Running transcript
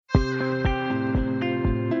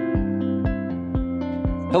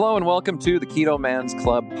Hello and welcome to the Keto Man's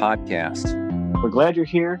Club podcast. We're glad you're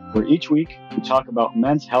here, where each week we talk about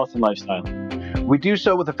men's health and lifestyle. We do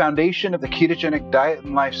so with the foundation of the ketogenic diet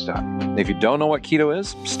and lifestyle. If you don't know what keto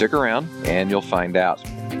is, stick around and you'll find out.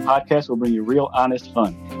 The podcast will bring you real, honest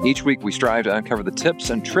fun. Each week we strive to uncover the tips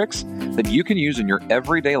and tricks that you can use in your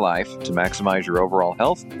everyday life to maximize your overall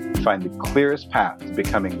health. Find the clearest path to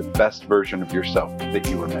becoming the best version of yourself that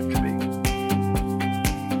you were meant to be.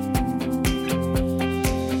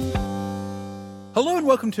 Hello and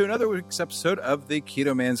welcome to another week's episode of the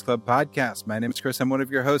Keto Man's Club podcast. My name is Chris. I'm one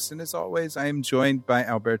of your hosts, and as always, I am joined by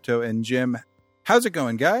Alberto and Jim. How's it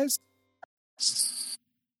going, guys?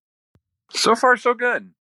 So far, so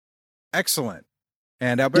good. Excellent.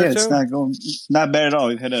 And Alberto? Yeah, it's not bad at all.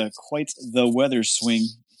 We've had quite the weather swing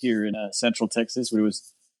here in Central Texas, where it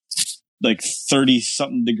was like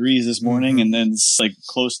 30-something degrees this morning, and then it's like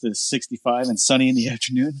close to 65 and sunny in the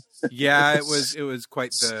afternoon. Yeah, it was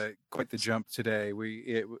quite the jump today.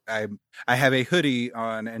 I have a hoodie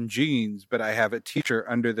on and jeans, but I have a t-shirt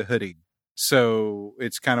under the hoodie. So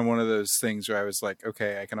it's kind of one of those things where I was like,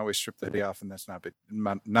 okay, I can always strip the hoodie off, and that's not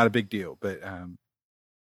a big deal. But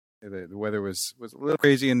the weather was a little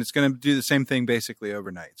crazy, and it's going to do the same thing basically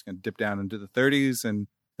overnight. It's going to dip down into the 30s, and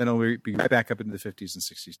then it'll be right back up into the 50s and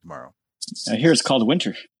 60s tomorrow. I hear it's called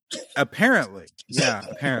winter. Apparently.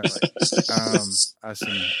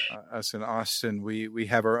 Us in Austin, we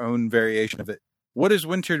have our own variation of it. What has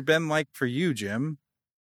winter been like for you, Jim?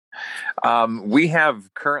 We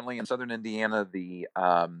have currently in southern Indiana the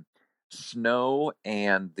snow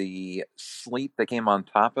and the sleet that came on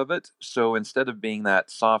top of it. So instead of being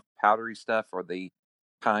that soft, powdery stuff or the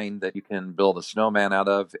kind that you can build a snowman out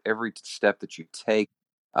of, every step that you take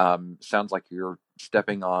sounds like you're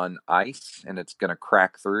stepping on ice and it's going to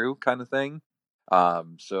crack through kind of thing.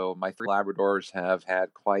 So my 3 Labradors have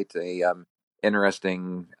had quite a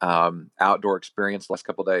interesting outdoor experience the last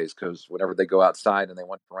couple of days, because whenever they go outside and they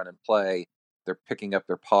want to run and play, they're picking up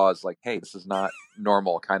their paws like, hey, this is not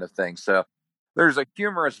normal kind of thing. So there's a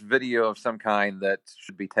humorous video of some kind that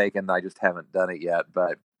should be taken. I just haven't done it yet,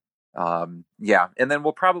 but yeah. And then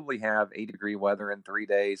we'll probably have 80-degree weather in 3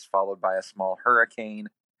 days, followed by a small hurricane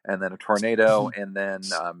and then a tornado. And then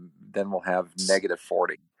we'll have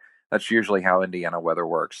 -40. That's usually how Indiana weather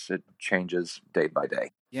works. It changes day by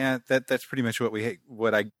day. Yeah, that's pretty much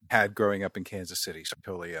what I had growing up in Kansas City. So I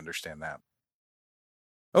totally understand that.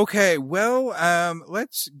 Okay, well,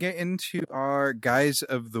 let's get into our guys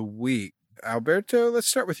of the week. Alberto, let's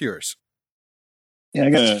start with yours. Yeah, I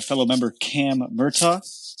got a fellow member, Cam Murtaugh.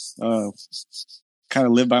 Kind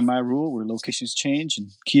of live by my rule where locations change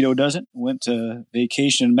and keto doesn't. Went to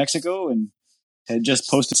vacation in Mexico and had just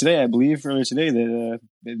posted today, I believe, earlier today, that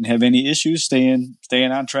didn't have any issues staying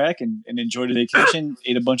on track and enjoyed a vacation,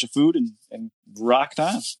 ate a bunch of food and rocked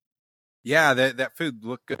on. Yeah, that food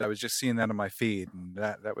looked good. I was just seeing that on my feed, and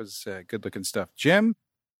that was good looking stuff. Jim?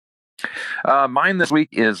 Mine this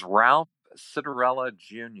week is Ralph Citarella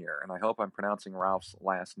Jr., and I hope I'm pronouncing Ralph's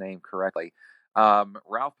last name correctly.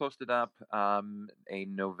 Ralph posted up a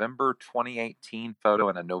November 2018 photo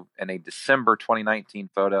and a December 2019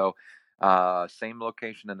 photo. Same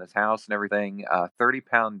location in his house and everything.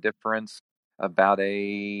 30-pound difference, about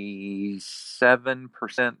a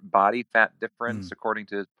 7% body fat difference according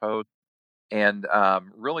to his post, and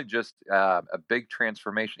really just a big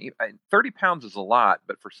transformation. 30 pounds is a lot,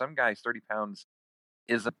 but for some guys, 30 pounds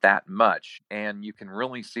isn't that much, and you can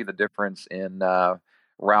really see the difference in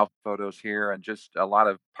Ralph photos here, and just a lot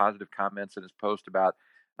of positive comments in his post about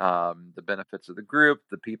the benefits of the group,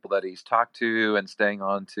 the people that he's talked to, and staying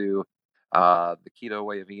on to the keto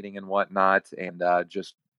way of eating and whatnot, and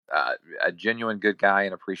just a genuine good guy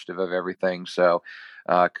and appreciative of everything. So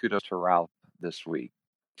kudos to Ralph this week.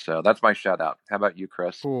 So that's my shout out. How about you,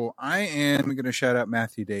 Chris? Cool. I am going to shout out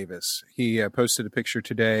Matthew Davis. He posted a picture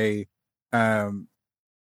today,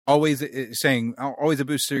 always saying, always a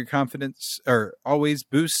boost to your confidence, or always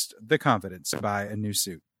boost the confidence to buy a new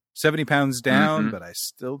suit. 70 pounds down, but I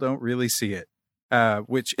still don't really see it,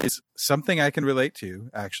 which is something I can relate to,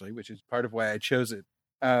 actually, which is part of why I chose it.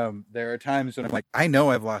 There are times when I'm like, I know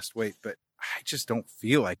I've lost weight, but I just don't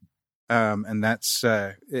feel like it. And that's,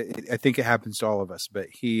 I think it happens to all of us, but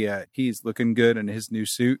he's looking good in his new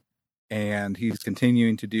suit, and he's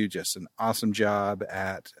continuing to do just an awesome job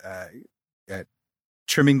at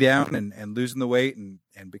trimming down and losing the weight and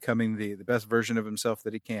becoming the best version of himself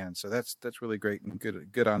that he can. So that's really great and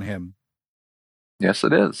good on him. Yes,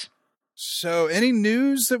 it is. So any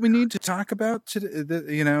news that we need to talk about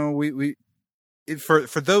today? You know,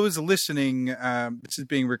 for those listening, this is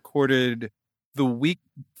being recorded the week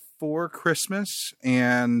before Christmas,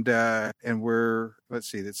 and we're,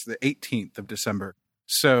 let's see, it's the 18th of December.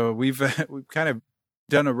 So we've kind of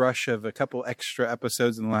done a rush of a couple extra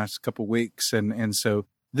episodes in the last couple weeks, and so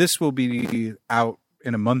this will be out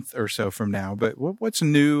in a month or so from now. But what's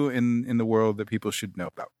new in the world that people should know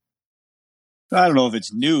about? I don't know if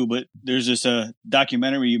it's new, but there's this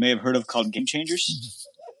documentary you may have heard of called Game Changers.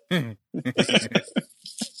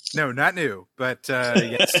 No, not new, but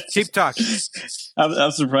yes, keep talking.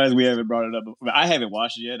 I'm surprised we haven't brought it up. I haven't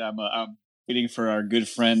watched it yet. I'm waiting for our good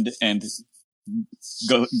friend and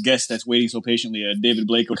guest that's waiting so patiently, David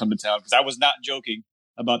Blake, will come to town, because I was not joking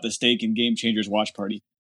about the steak and Game Changers watch party.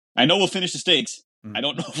 I know we'll finish the steaks. I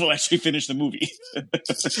don't know if we'll actually finish the movie.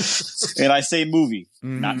 And I say movie,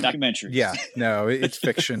 not documentary. Yeah, no, it's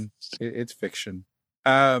fiction. It's fiction.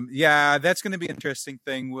 Yeah, that's going to be an interesting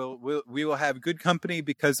thing. We will have good company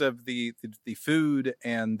because of the food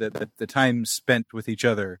and the time spent with each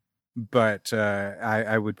other. But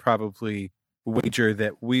I would probably wager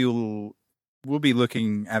that we'll be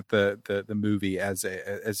looking at the movie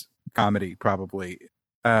as comedy, probably.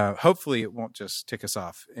 Hopefully it won't just tick us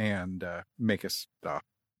off and make us stop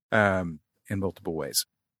in multiple ways.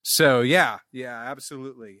 So yeah,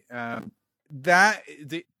 absolutely.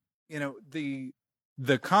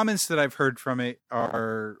 The comments that I've heard from it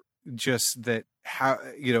are just that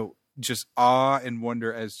just awe and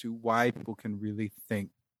wonder as to why people can really think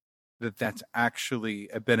that that's actually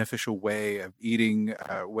a beneficial way of eating,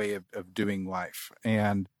 a way of doing life.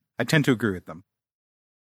 And I tend to agree with them.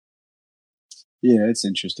 Yeah, it's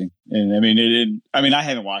interesting. And I mean, I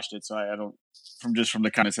haven't watched it, so I don't, from the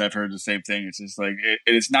comments I've heard, the same thing. It's just like,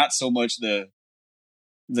 it's not so much the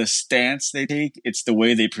stance they take, it's the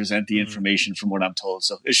way they present the information, from what I'm told.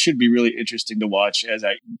 So it should be really interesting to watch as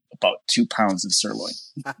I eat about 2 pounds of sirloin.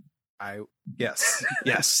 Yes,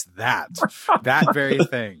 that very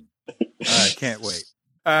thing. I can't wait.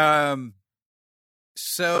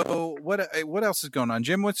 So what else is going on,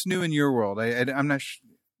 Jim? What's new in your world? I'm not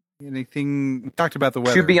anything. We talked about the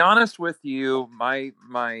weather. To be honest with you, my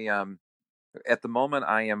at the moment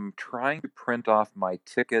I am trying to print off my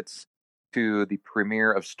tickets to the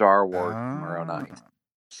premiere of Star Wars tomorrow night.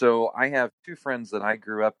 So I have 2 friends that I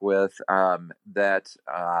grew up with that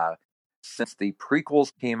since the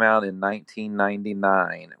prequels came out in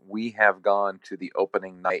 1999, we have gone to the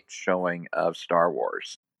opening night showing of Star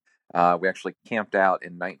Wars. We actually camped out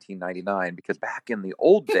in 1999 because back in the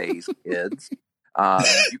old days, kids,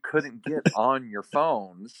 you couldn't get on your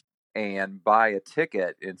phones and buy a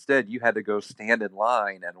ticket. Instead, you had to go stand in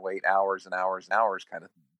line and wait hours and hours and hours kind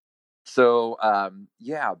of thing. So,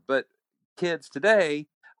 but kids today,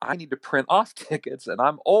 I need to print off tickets, and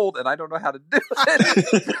I'm old, and I don't know how to do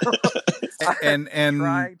it.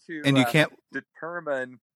 and you can't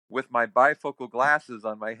determine with my bifocal glasses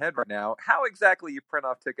on my head right now how exactly you print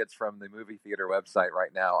off tickets from the movie theater website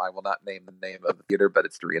right now. I will not name the name of the theater, but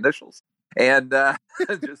it's 3 initials, and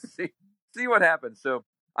just see what happens. So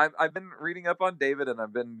I've been reading up on David, and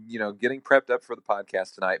I've been getting prepped up for the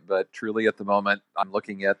podcast tonight. But truly, at the moment, I'm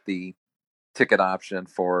looking at the ticket option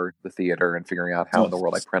for the theater and figuring out how in the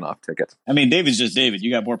world I print off tickets. I mean, David's just David.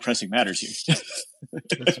 You got more pressing matters here.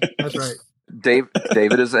 That's right.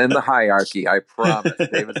 David is in the hierarchy. I promise.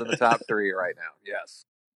 David's in the top 3 right now. Yes.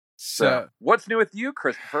 So what's new with you,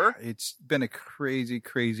 Christopher? It's been a crazy,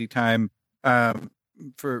 crazy time.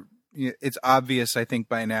 It's obvious, I think,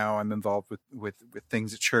 by now I'm involved with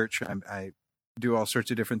things at church. I do all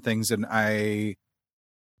sorts of different things, and the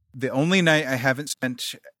only night I haven't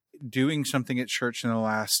spent doing something at church in the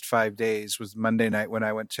last 5 days was Monday night when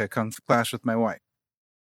I went to Kung Fu class with my wife.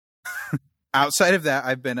 Outside of that,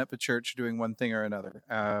 I've been up at church doing one thing or another.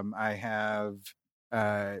 I have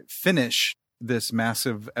finished this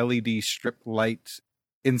massive LED strip light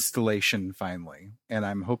installation finally, and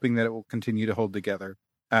I'm hoping that it will continue to hold together.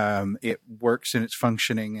 It works and it's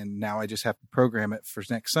functioning, and now I just have to program it for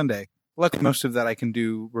next Sunday. Luckily, most of that I can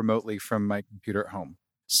do remotely from my computer at home.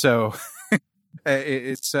 So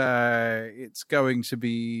it's going to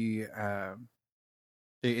be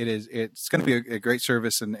it's going to be a great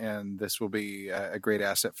service, and this will be a great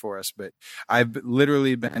asset for us. But I've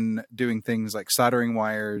literally been doing things like soldering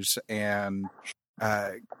wires and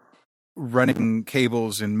running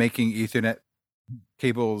cables and making Ethernet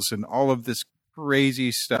cables and all of this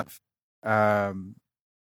crazy stuff,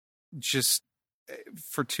 just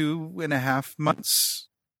for 2.5 months,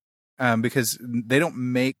 because they don't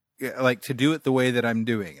make to do it the way that I'm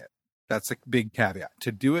doing it. That's a big caveat.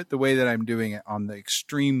 To do it the way that I'm doing it on the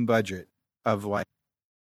extreme budget of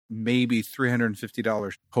maybe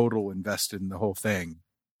 $350 total invested in the whole thing,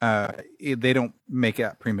 they don't make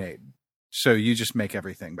it pre-made. So you just make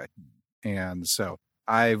everything. And so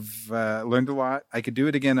I've learned a lot. I could do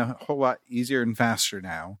it again a whole lot easier and faster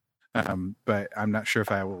now, but I'm not sure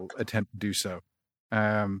if I will attempt to do so.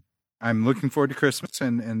 I'm looking forward to Christmas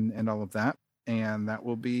and all of that, and that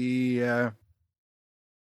will be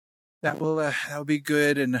that'll be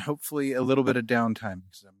good, and hopefully a little bit of downtime,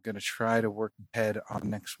 because I'm going to try to work ahead on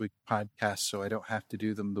next week's podcast so I don't have to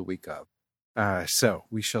do them the week of. So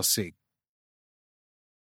we shall see.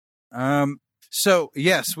 So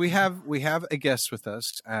yes, we have a guest with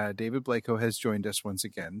us. David Blako has joined us once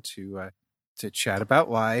again to chat about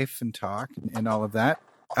life and talk and all of that.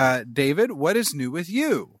 David, what is new with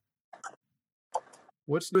you?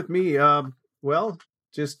 What's new with me? Well,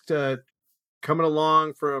 just coming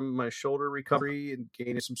along from my shoulder recovery and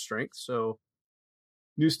gaining some strength. So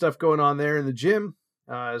new stuff going on there in the gym,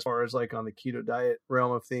 as far as like on the keto diet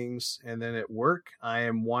realm of things. And then at work, I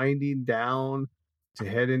am winding down to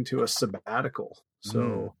head into a sabbatical.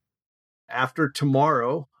 So after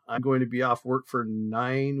tomorrow, I'm going to be off work for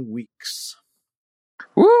 9 weeks.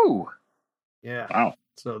 Woo! Yeah. Wow.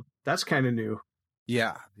 So that's kind of new.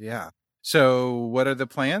 Yeah. So what are the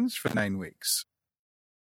plans for 9 weeks?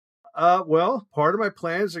 Well, part of my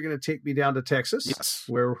plans are going to take me down to Texas, Yes.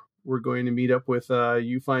 where we're going to meet up with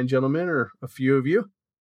you fine gentlemen, or a few of you,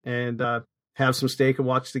 and have some steak and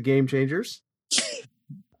watch the Game Changers.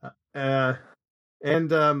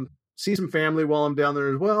 And see some family while I'm down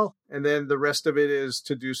there as well. And then the rest of it is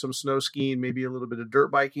to do some snow skiing, maybe a little bit of dirt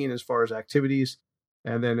biking as far as activities.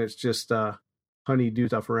 And then it's just honey-do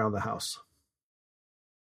stuff around the house.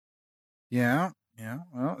 Yeah.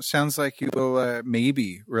 Well, it sounds like you will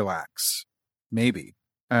maybe relax. Maybe.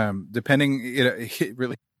 Depending, it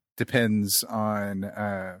really depends on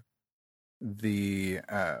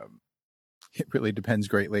it really depends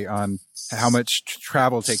greatly on how much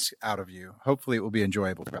travel takes out of you. Hopefully it will be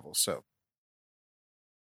enjoyable travel. So.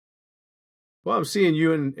 Well, I'm seeing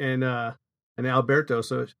you and Alberto,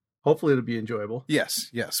 so hopefully it'll be enjoyable.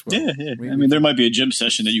 Yes. Well, Yeah. I mean, there might be a gym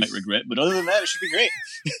session that you might regret, but other than that, it should be great.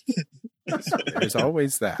 There's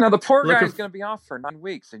always that. Now the poor guy's going to be off for 9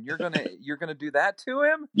 weeks, and you're gonna do that to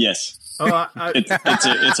him? Yes. Oh,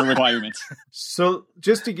 It's a requirement. So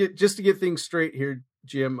just to get things straight here,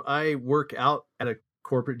 Jim, I work out at a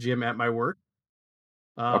corporate gym at my work.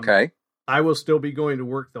 Okay. I will still be going to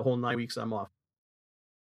work the whole 9 weeks I'm off.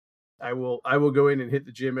 I will go in and hit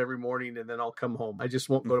the gym every morning, and then I'll come home. I just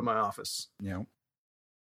won't go to my office. Yeah.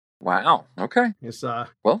 Wow. Okay. It's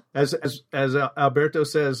well, as Alberto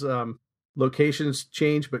says, locations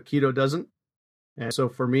change, but keto doesn't. And so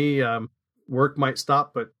for me, work might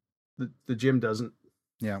stop, but the gym doesn't.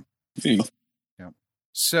 Yeah. There you go. Yeah.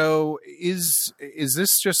 So is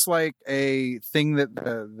this just like a thing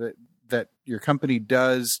that that your company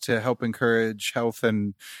does to help encourage health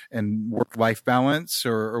and work-life balance,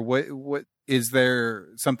 or what is there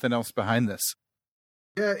something else behind this?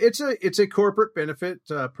 Yeah, it's a corporate benefit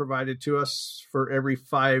provided to us for every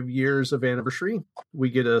 5 years of anniversary. We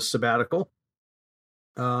get a sabbatical.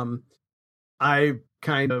 I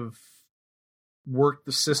kind of worked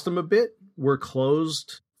the system a bit. We're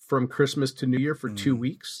closed from Christmas to New Year for 2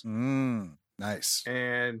 weeks. Nice.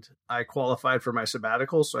 And I qualified for my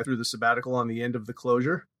sabbatical, so I threw the sabbatical on the end of the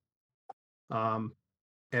closure. And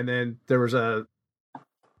then there was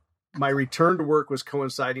my return to work was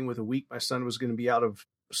coinciding with a week my son was going to be out of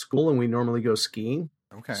school, and we normally go skiing.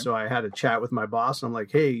 Okay. So I had a chat with my boss, and I'm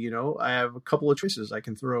like, hey, I have a couple of choices. I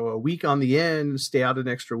can throw a week on the end, stay out an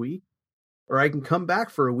extra week, or I can come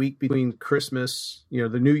back for a week between Christmas, the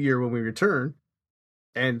New Year when we return,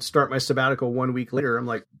 and start my sabbatical 1 week later. I'm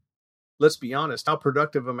like, let's be honest, how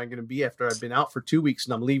productive am I going to be after I've been out for 2 weeks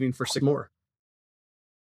and I'm leaving for 6 more?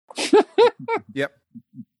 Yep.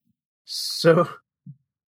 So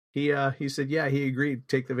he said, yeah, he agreed,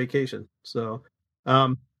 take the vacation. So,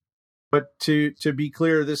 but to be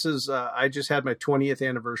clear, this is, I just had my 20th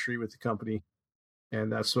anniversary with the company,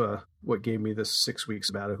 and that's what gave me this 6 week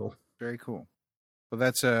sabbatical. Very cool. Well,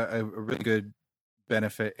 that's a really good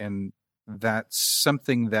benefit, and that's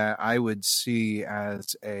something that I would see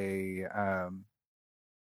as a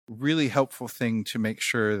really helpful thing to make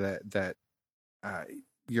sure that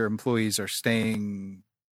your employees are staying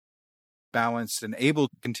balanced and able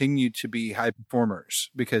to continue to be high performers,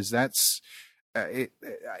 because that's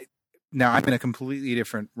now I'm in a completely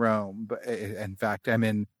different realm, but in fact I'm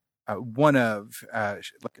in one of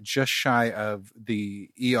just shy of the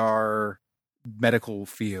ER medical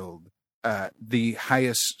field, the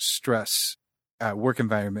highest stress work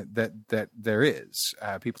environment that there is.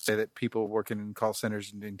 People say that people working in call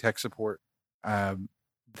centers and doing tech support,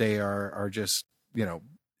 they are just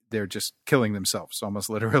they're just killing themselves almost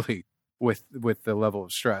literally with the level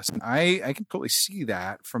of stress. And I can totally see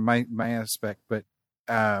that from my aspect. But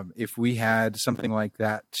if we had something like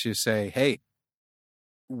that to say, hey,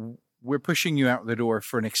 we're pushing you out the door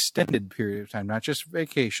for an extended period of time, not just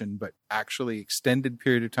vacation, but actually extended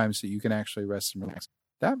period of time so you can actually rest and relax,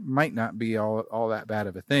 that might not be all that bad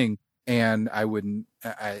of a thing. And I wouldn't,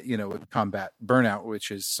 combat burnout,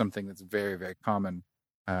 which is something that's very, very common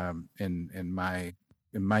in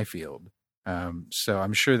my field. So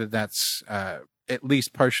I'm sure that's at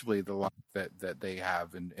least partially the luck that they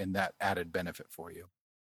have and that added benefit for you.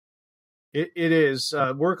 It is.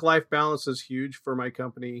 Work-life balance is huge for my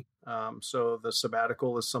company. So the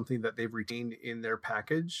sabbatical is something that they've retained in their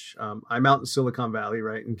package. I'm out in Silicon Valley,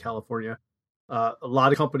 right, in California. A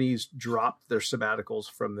lot of companies dropped their sabbaticals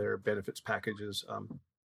from their benefits packages.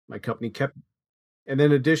 My company kept. And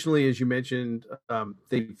then additionally, as you mentioned,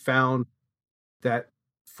 they found that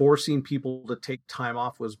forcing people to take time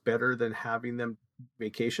off was better than having them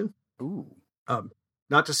vacation. Ooh.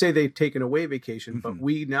 Not to say they've taken away vacation, but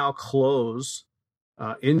we now close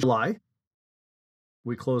in July.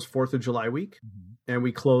 We close 4th of July week, and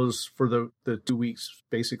we close for the 2 weeks,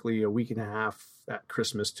 basically a week and a half at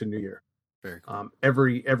Christmas to New Year. Very cool.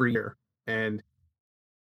 Every year. And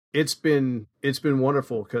it's been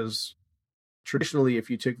wonderful because traditionally, if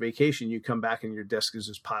you took vacation, you come back and your desk is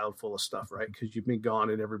just piled full of stuff, right? Because you've been gone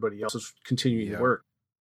and everybody else is continuing to work.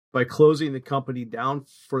 By closing the company down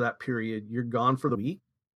for that period, you're gone for the week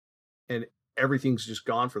and everything's just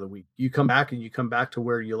gone for the week. You come back and you come back to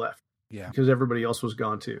where you left. Yeah. Because everybody else was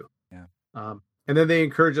gone too. Yeah. And then they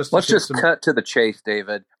encourage us to Let's just cut to the chase,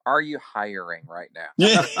 David. Are you hiring right now?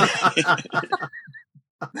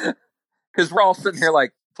 Because we're all sitting here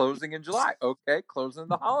like, closing in July. Okay. Closing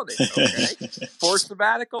the holidays. Okay. Forced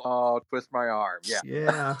sabbatical. Oh, twist my arm. Yeah.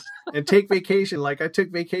 Yeah. And take vacation. Like I took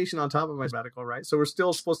vacation on top of my sabbatical, right? So we're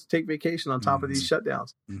still supposed to take vacation on top of these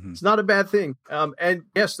shutdowns. It's not a bad thing. And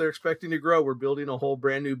yes, they're expecting to grow. We're building a whole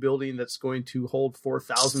brand new building that's going to hold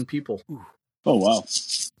 4,000 people. Oh, wow.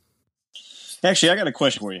 Actually, I got a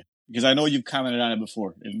question for you because I know you've commented on it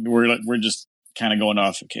before and we're just kind of going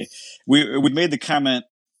off. Okay. We made the comment,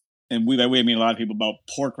 and by we, I mean a lot of people, about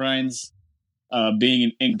pork rinds being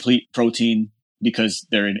an incomplete protein because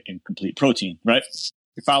they're an incomplete protein, right?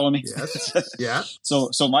 You follow me? Yes. Yeah.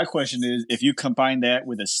 So my question is, if you combine that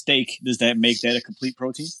with a steak, does that make that a complete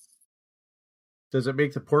protein? Does it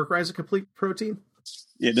make the pork rinds a complete protein?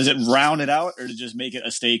 Yeah. Does it round it out, or does it just make it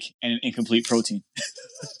a steak and an incomplete protein?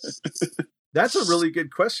 That's a really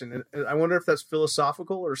good question. And I wonder if that's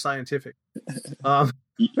philosophical or scientific. I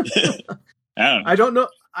don't know.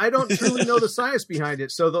 I don't truly know the science behind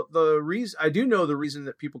it. So the reason I do know the reason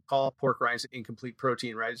that people call pork rinds incomplete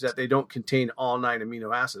protein, right, is that they don't contain all 9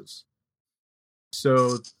 amino acids.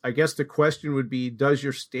 So I guess the question would be, does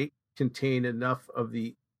your steak contain enough of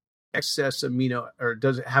the excess amino, or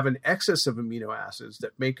does it have an excess of amino acids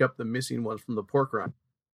that make up the missing ones from the pork rind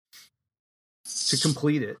to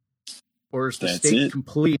complete it? Or is the steak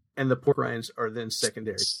complete and the pork rinds are then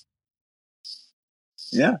secondary?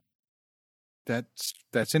 Yeah.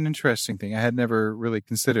 That's an interesting thing. I had never really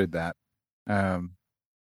considered that. And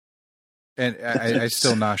I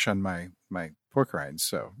still nosh on my pork rinds.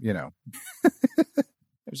 So,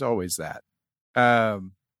 there's always that.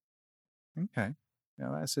 Okay.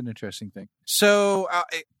 Now that's an interesting thing. So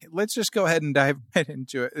let's just go ahead and dive right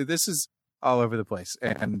into it. This is all over the place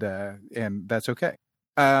and that's okay.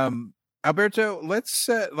 Alberto, let's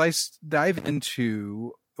dive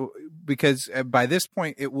into, because by this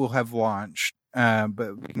point it will have launched,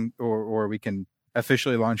 but we can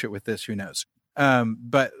officially launch it with this. Who knows?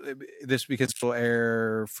 But this, because it will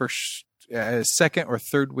air first, second or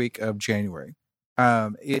third week of January.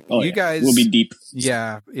 You guys will be deep.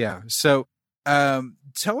 Yeah. So,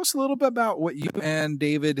 tell us a little bit about what you and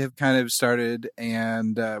David have kind of started,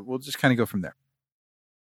 and we'll just kind of go from there.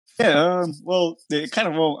 Yeah, well, I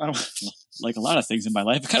don't like a lot of things in my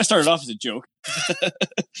life. It kind of started off as a joke.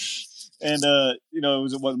 And, it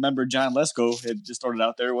was what member John Lesko had just started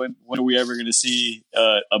out there. When are we ever going to see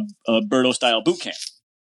a Berto style boot camp?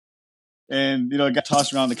 And, it got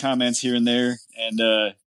tossed around the comments here and there.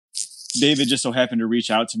 And David just so happened to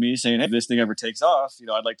reach out to me saying, hey, if this thing ever takes off,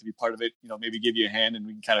 I'd like to be part of it, maybe give you a hand and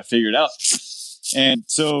we can kind of figure it out. And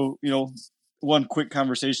so, one quick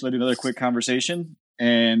conversation led to another quick conversation.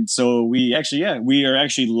 And so we are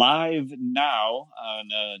actually live now on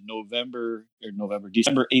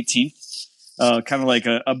December 18th, kind of like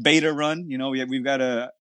a beta run. We've got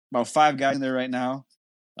about 5 guys in there right now.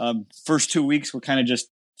 First 2 weeks, we're kind of just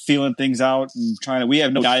feeling things out and we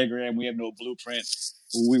have no diagram. We have no blueprint.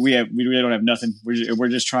 We really don't have nothing. We're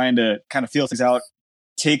just trying to kind of feel things out,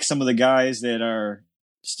 take some of the guys that are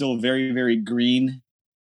still very, very green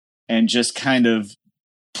and just kind of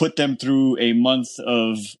put them through a month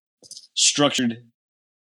of structured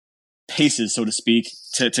paces, so to speak,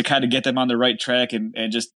 to kind of get them on the right track and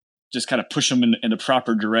just kind of push them in the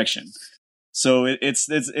proper direction. So it's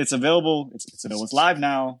available. It's live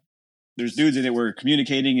now. There's dudes in it. We're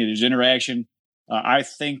communicating. There's interaction. I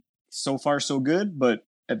think so far so good, but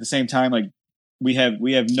at the same time, like we have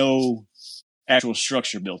no actual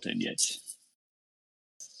structure built in yet.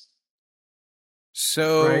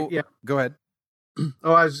 So right, yeah. Go ahead.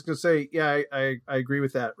 Oh, I was just gonna say, yeah, I agree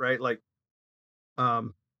with that. Right, like,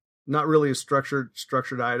 not really a structured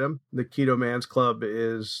item. The Keto Man's Club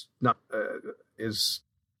is not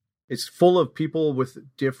it's full of people with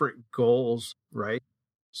different goals, right?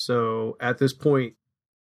 So at this point,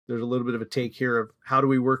 there's a little bit of a take here of how do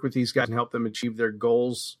we work with these guys and help them achieve their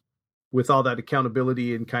goals with all that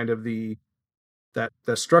accountability and kind of the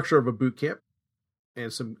structure of a boot camp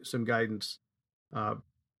and some guidance,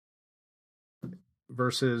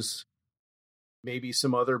 versus maybe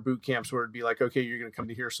some other boot camps where it'd be like, okay, you're going to come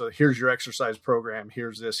to here, so here's your exercise program,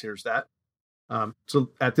 here's this, here's that.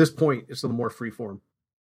 So at this point, it's a little more freeform.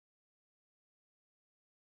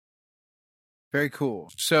 Very cool.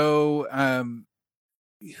 So,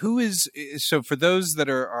 so for those that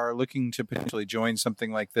are looking to potentially join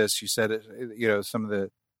something like this, you said, some of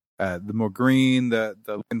the more green, the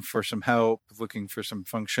looking for some help, looking for some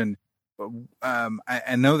function.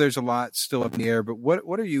 I know there's a lot still up in the air, but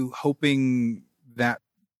what are you hoping that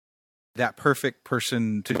perfect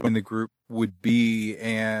person to join the group would be,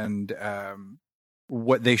 and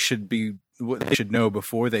what they should know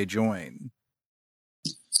before they join?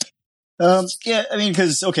 Yeah, I mean,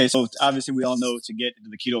 because so obviously we all know to get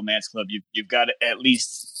into the Keto Man's Club, you've got to at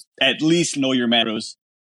least know your macros.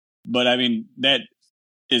 But I mean, that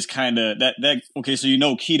is kind of that. Okay, so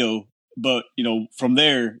keto, but from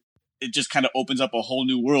there it just kind of opens up a whole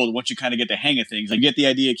new world once you kind of get the hang of things. Like, you get the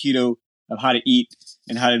idea of keto, of how to eat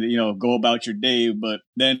and how to go about your day, but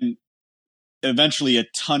then eventually a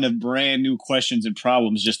ton of brand new questions and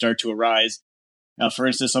problems just start to arise. Now, for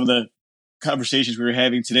instance, some of the conversations we were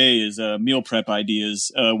having today is meal prep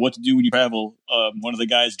ideas, what to do when you travel. One of the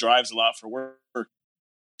guys drives a lot for work.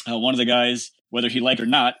 One of the guys, whether he liked it or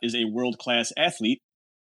not, is a world-class athlete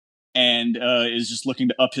and is just looking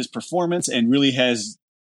to up his performance and really has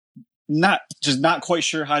not quite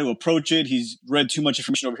sure how to approach it. He's read too much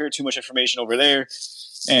information over here, too much information over there.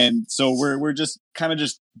 And so we're just kind of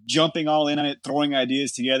just jumping all in on it, throwing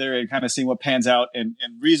ideas together and kind of seeing what pans out. And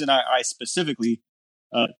reason I specifically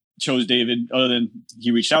chose David, other than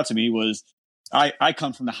he reached out to me, was I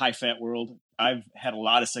come from the high fat world. I've had a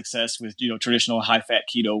lot of success with traditional high fat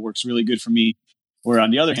keto, works really good for me. Where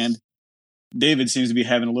on the other hand, David seems to be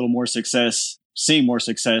having a little more success, seeing more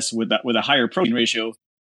success with a higher protein ratio.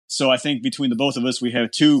 So I think between the both of us, we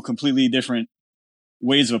have two completely different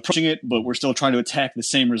ways of approaching it, but we're still trying to attack the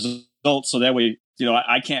same results. So that way,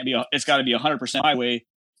 I can't be it's got to be 100% my way,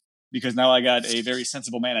 because now I got a very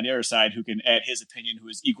sensible man on the other side who can add his opinion, who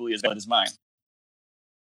is equally as valid as mine.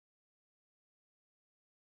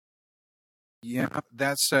 Yeah,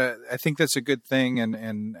 that's. I think that's a good thing,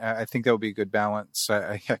 and I think that will be a good balance.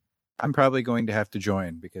 I'm probably going to have to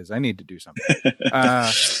join because I need to do something.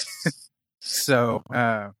 So,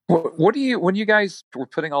 what do you, when you guys were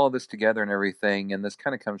putting all of this together and everything, and this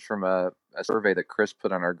kind of comes from a survey that Chris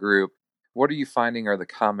put on our group, what are you finding are the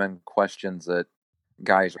common questions that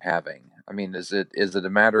guys are having? I mean, is it a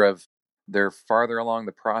matter of they're farther along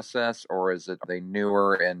the process, or are they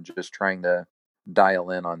newer and just trying to dial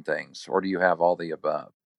in on things, or do you have all the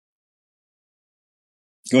above?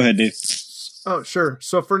 Go ahead, Dave. Oh, sure.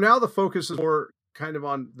 So for now, the focus is more kind of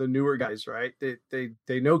on the newer guys, right?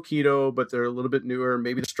 They know keto, but they're a little bit newer.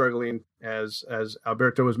 Maybe they're struggling, as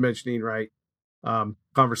Alberto was mentioning, right?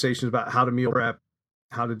 Conversations about how to meal prep,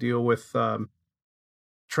 how to deal with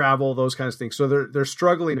travel, those kinds of things. So they're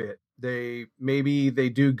struggling a bit. They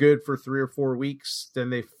do good for 3 or 4 weeks, then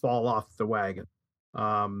they fall off the wagon.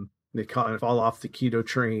 They kind of fall off the keto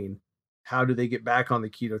train. How do they get back on the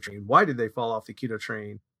keto train? Why did they fall off the keto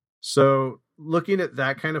train? So looking at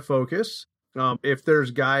that kind of focus, if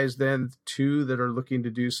there's guys then too that are looking to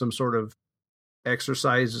do some sort of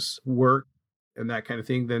exercise work and that kind of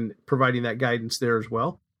thing, then providing that guidance there as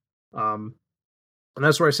well. And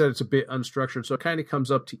that's where I said it's a bit unstructured. So it kind of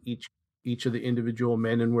comes up to each of the individual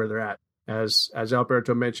men and where they're at. As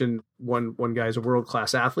Alberto mentioned, one guy's a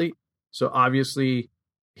world-class athlete. So obviously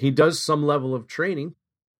he does some level of training,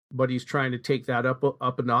 but he's trying to take that up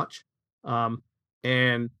a notch.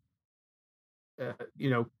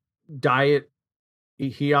 Diet,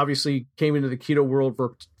 he obviously came into the keto world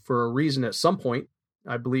for a reason at some point.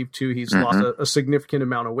 I believe too, he's lost a significant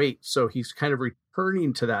amount of weight. So he's kind of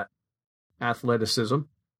returning to that athleticism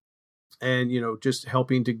and, just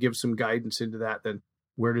helping to give some guidance into that. Then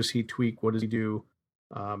where does he tweak? What does he do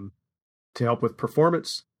to help with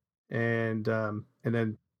performance? And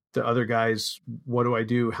then the other guys, what do I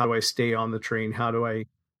do? How do I stay on the train? How do I,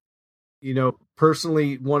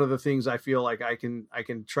 personally, one of the things I feel like I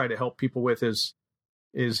can try to help people with is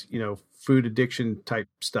food addiction type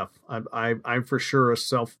stuff. I'm for sure a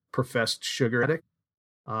self-professed sugar addict,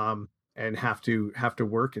 and have to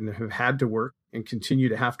work and have had to work and continue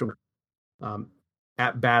to have to work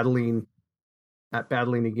at battling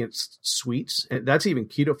against sweets. And that's even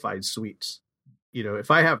ketofied sweets.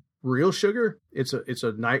 If I have real sugar, it's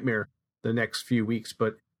a nightmare the next few weeks,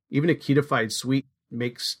 but even a ketofied sweet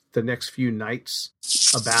makes the next few nights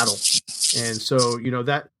a battle. And so,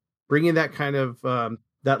 that bringing that kind of,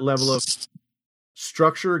 that level of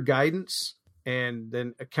structure, guidance, and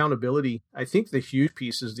then accountability. I think the huge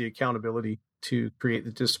piece is the accountability to create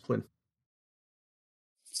the discipline.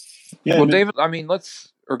 Yeah. Well, David,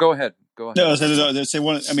 go ahead. No, it's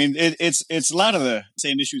a lot of the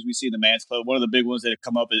same issues we see in the Man's Club. One of the big ones that have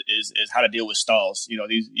come up is how to deal with stalls.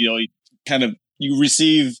 You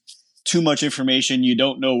receive too much information, you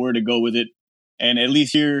don't know where to go with it. And at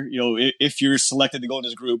least here, if you're selected to go in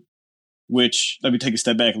this group, which, let me take a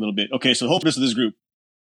step back a little bit. Okay, so the whole purpose of this group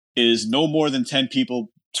is no more than 10 people,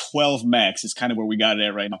 12 max is kind of where we got it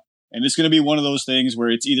at right now. And it's going to be one of those things where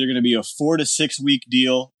it's either going to be a 4 to 6 week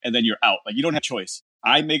deal and then you're out. Like, you don't have a choice.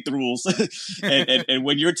 I make the rules. and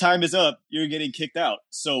when your time is up, you're getting kicked out.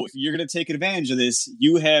 So if you're going to take advantage of this,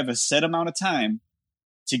 you have a set amount of time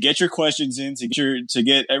to get your questions in, to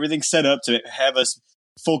get everything set up, to have us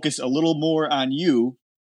focus a little more on you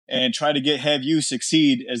and try to have you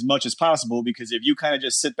succeed as much as possible. Because if you kind of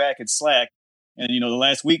just sit back and slack and, the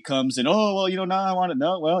last week comes and, now I want to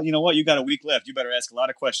know. Well, you know what? You got a week left. You better ask a lot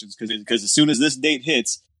of questions because as soon as this date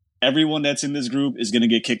hits, everyone that's in this group is going to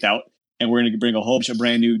get kicked out and we're going to bring a whole bunch of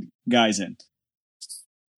brand new guys in.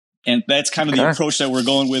 And that's kind of the approach that we're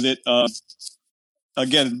going with it.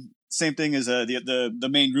 Again, same thing as the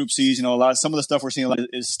main group sees. Some of the stuff we're seeing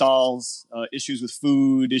is stalls, issues with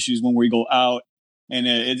food, issues when we go out. And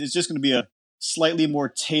it's just going to be a slightly more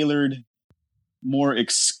tailored, more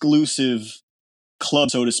exclusive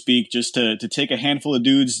club, so to speak, just to take a handful of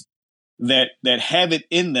dudes that have it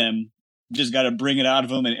in them, just got to bring it out of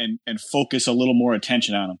them and focus a little more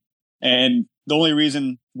attention on them. And the only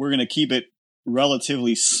reason we're going to keep it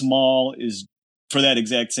relatively small is for that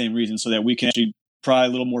exact same reason, so that we can actually pry a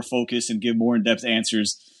little more focus and give more in-depth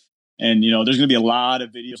answers. And, there's going to be a lot of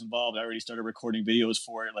videos involved. I already started recording videos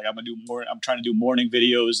for it. Like, I'm trying to do morning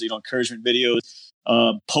videos, encouragement videos,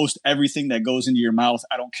 post everything that goes into your mouth.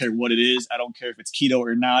 I don't care what it is. I don't care if it's keto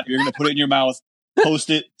or not. You're going to put it in your mouth, post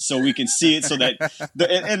it so we can see it, so that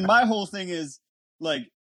and my whole thing is like,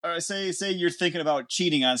 say you're thinking about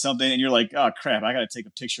cheating on something and you're like, oh crap, I got to take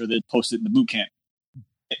a picture of this, post it in the boot camp.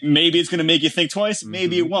 Maybe it's going to make you think twice.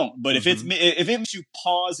 Maybe it won't. But if it makes you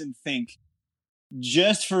pause and think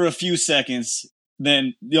just for a few seconds,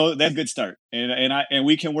 then that's a good start. And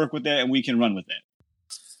we can work with that and we can run with that.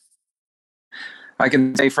 I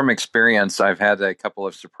can say from experience, I've had a couple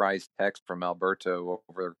of surprise texts from Alberto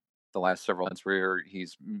over the last several months where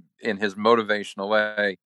he's, in his motivational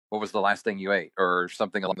way, what was the last thing you ate or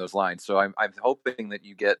something along those lines. So I'm hoping that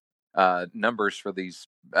you get numbers for these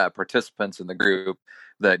participants in the group,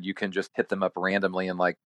 that you can just hit them up randomly and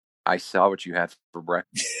like, I saw what you had for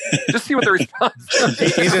breakfast. Just see what the response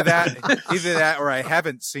is. Either that or I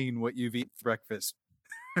haven't seen what you've eaten for breakfast.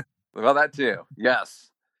 Well, that too.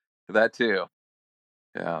 Yes. That too.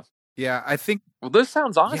 Yeah. Yeah, I think. Well, this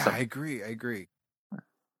sounds awesome. Yeah, I agree.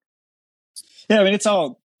 Yeah, I mean, it's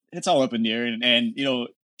all up in the air. And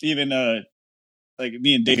even like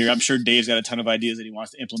me and Dave here, I'm sure Dave's got a ton of ideas that he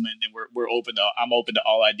wants to implement, and I'm open to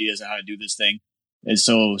all ideas on how to do this thing. And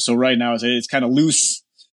so right now it's kind of loose.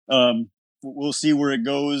 We'll see where it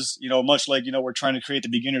goes, much like, we're trying to create the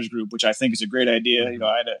beginners group, which I think is a great idea.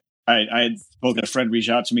 I had spoken to a friend reach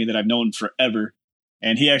out to me that I've known forever.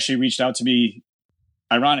 And he actually reached out to me,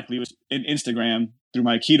 ironically, it was in Instagram through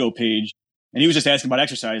my keto page. And he was just asking about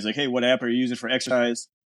exercise. Like, hey, what app are you using for exercise?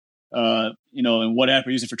 And what app are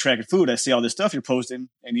you using for tracking food? I see all this stuff you're posting.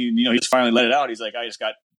 And he just finally let it out. He's like, I just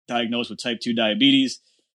got diagnosed with type 2 diabetes.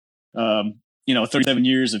 37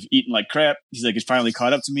 years of eating like crap. He's like, it's finally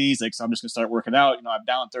caught up to me. He's like, so I'm just going to start working out. I'm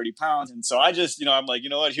down 30 pounds. And so I just, I'm like,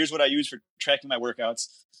 what, here's what I use for tracking my workouts.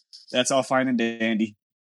 That's all fine and dandy.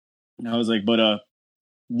 And I was like, but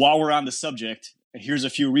while we're on the subject, here's a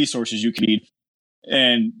few resources you can need.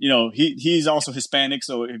 And he's also Hispanic,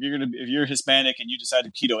 so if you're Hispanic and you decide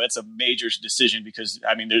to keto, that's a major decision because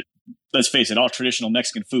let's face it, all traditional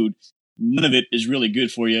Mexican food, none of it is really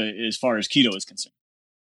good for you as far as keto is concerned.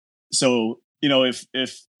 So if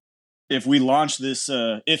we launch this,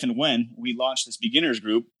 if and when we launch this beginners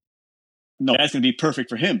group, that's going to be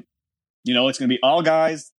perfect for him. It's going to be all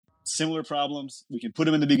guys, similar problems. We can put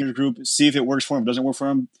him in the beginners group, see if it works for him, doesn't work for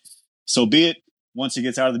him. So be it. Once he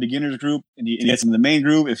gets out of the beginners group and he gets into the main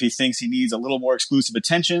group, if he thinks he needs a little more exclusive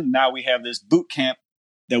attention, now we have this boot camp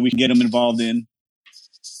that we can get him involved in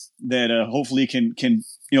that hopefully can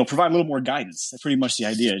provide a little more guidance. That's pretty much the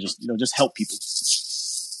idea. Just help people.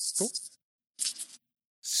 Cool.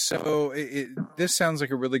 So this sounds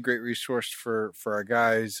like a really great resource for our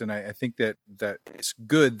guys, and I think that it's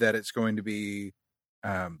good that it's going to be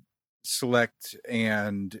select,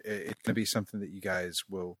 and it's going to be something that you guys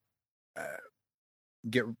will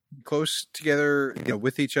get close together,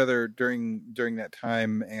 with each other during that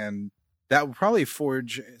time, and that will probably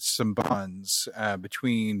forge some bonds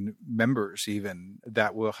between members, even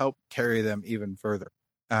that will help carry them even further.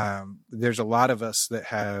 There's a lot of us that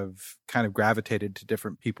have kind of gravitated to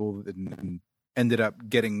different people and ended up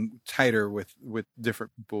getting tighter with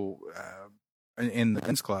different people in the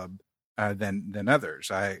men's club than others.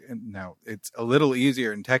 Now it's a little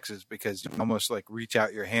easier in Texas because you can almost like reach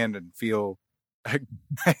out your hand and feel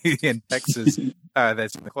in Texas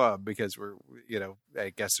that's in the club because we're, I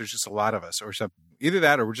guess there's just a lot of us or something. Either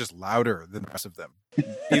that or we're just louder than the rest of them.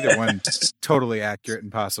 Either one, totally accurate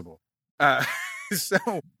and possible.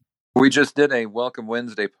 So we just did a Welcome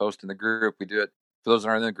Wednesday post in the group. We do it for those that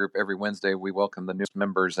aren't in the group every Wednesday. We welcome the new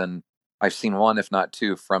members, and I've seen one, if not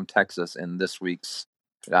two, from Texas in this week's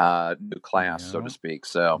new class, so to speak.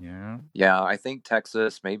 So yeah, I think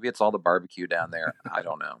Texas. Maybe it's all the barbecue down there. I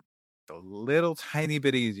don't know. A little tiny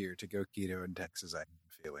bit easier to go keto in Texas, I'm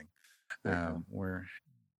feeling.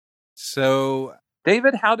 So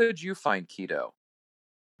David, how did you find keto?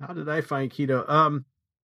 How did I find keto?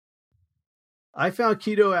 I found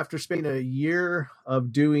keto after spending a year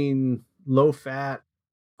of doing low fat,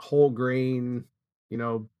 whole grain,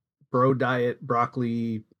 bro diet,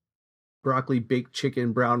 broccoli, baked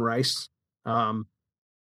chicken, brown rice. And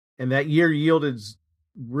that year yielded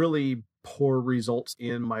really poor results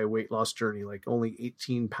in my weight loss journey, like only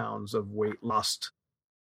 18 pounds of weight lost.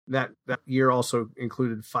 That year also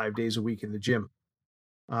included 5 days a week in the gym.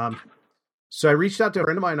 So I reached out to a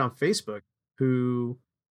friend of mine on Facebook who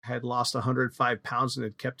had lost 105 pounds and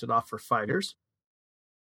had kept it off for 5 years.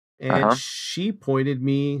 And she pointed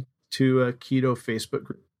me to a keto Facebook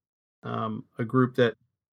group, a group that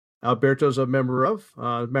Alberto's a member of.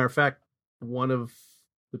 Matter of fact, one of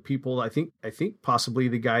the people, I think possibly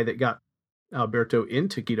the guy that got Alberto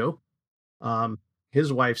into keto,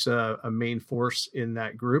 his wife's a main force in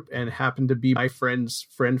that group and happened to be my friend's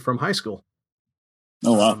friend from high school.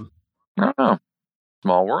 Oh, wow.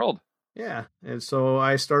 Small world. Yeah. And so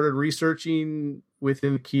I started researching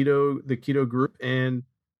within the keto group, and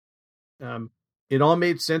it all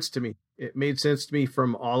made sense to me. It made sense to me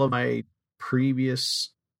from all of my previous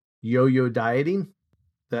yo-yo dieting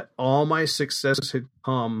that all my success had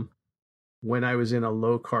come when I was in a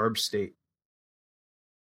low carb state.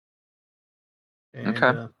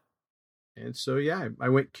 And, and so, yeah, I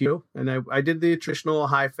went keto, and I did the traditional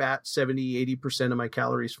high fat, 70-80% of my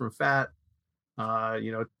calories from fat,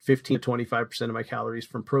 15 to 25% of my calories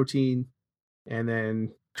from protein, and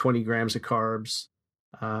then 20 grams of carbs.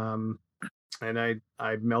 And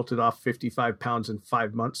I melted off 55 pounds in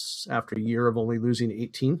 5 months after a year of only losing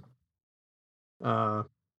 18. But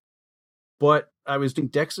I was doing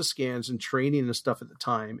DEXA scans and training and stuff at the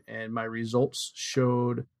time, and my results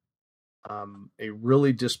showed a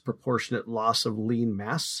really disproportionate loss of lean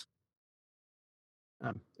mass.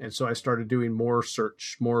 And so I started doing more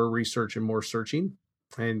research and more searching,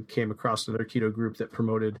 and came across another keto group that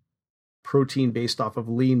promoted protein based off of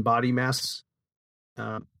lean body mass.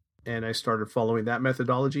 And I started following that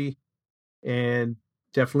methodology and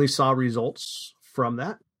definitely saw results from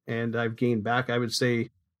that. And I've gained back, I would say,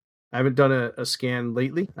 I haven't done a scan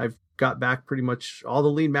lately. I've got back pretty much all the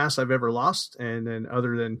lean mass I've ever lost. And then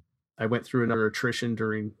other than I went through another attrition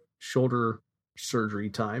during shoulder surgery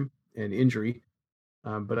time and injury.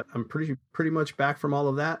 But I'm pretty much back from all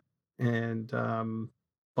of that. And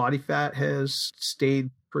body fat has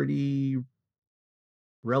stayed pretty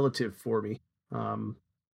relative for me.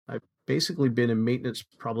 I've basically been in maintenance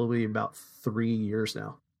probably about 3 years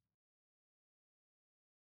now.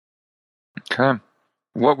 Okay.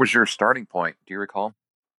 What was your starting point? Do you recall?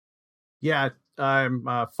 Yeah, I'm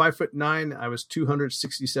 5'9". I was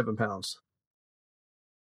 267 pounds.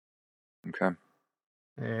 Okay.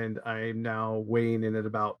 and I'm now weighing in at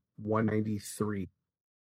about 193.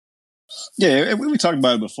 Yeah, we talked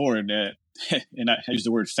about it before, and I use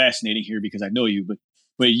the word fascinating here because I know you,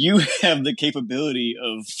 but you have the capability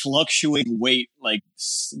of fluctuating weight like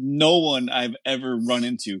no one I've ever run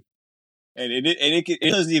into, and it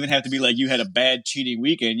doesn't even have to be like you had a bad cheating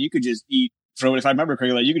weekend. You could just eat. If I remember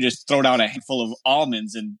correctly, like you could just throw down a handful of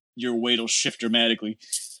almonds and your weight will shift dramatically.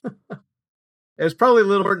 It's probably a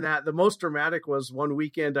little more than that. The most dramatic was one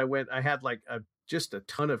weekend I had like just a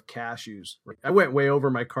ton of cashews. I went way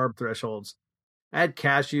over my carb thresholds. I had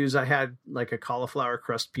cashews. I had like a cauliflower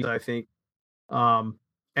crust pizza, I think, and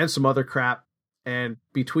some other crap. And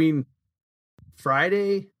between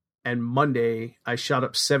Friday and Monday, I shot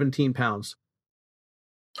up 17 pounds.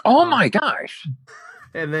 Oh my gosh.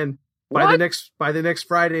 And then by the next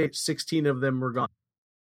Friday, 16 of them were gone.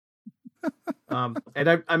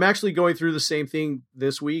 And I'm actually going through the same thing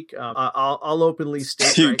this week. I'll openly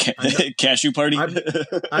state, right, cashew party.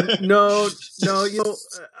 No.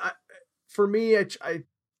 For me, I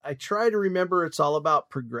try to remember it's all about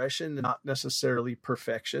progression, not necessarily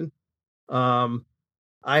perfection. I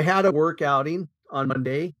had a work outing on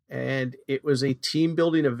Monday, and it was a team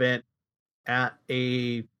building event at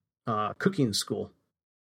a cooking school.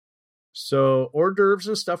 So hors d'oeuvres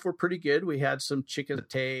and stuff were pretty good. We had some chicken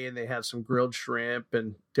satay and they had some grilled shrimp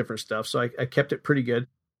and different stuff. So I kept it pretty good.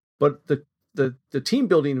 But the team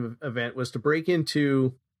building event was to break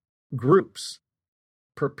into groups,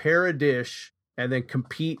 prepare a dish, and then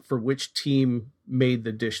compete for which team made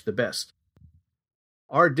the dish the best.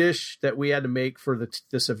 Our dish that we had to make for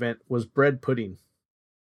this event was bread pudding.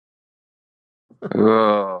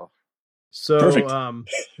 Oh. So, perfect. I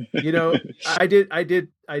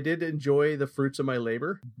did enjoy the fruits of my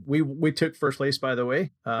labor. We took first place, by the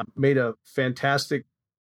way. Made a fantastic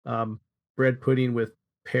bread pudding with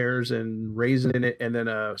pears and raisin in it, and then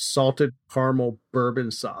a salted caramel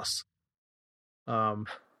bourbon sauce. That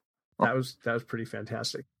was pretty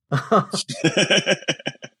fantastic. But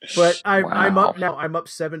I'm up now. I'm up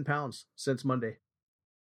 7 pounds since Monday.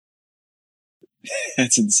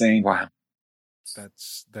 That's insane. Wow.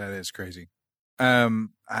 That is crazy.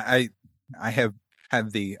 I have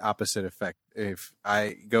had the opposite effect. If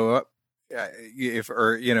I go up, if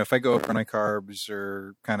I go up on my carbs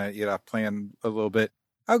or kind of off plan a little bit,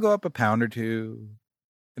 I'll go up a pound or two,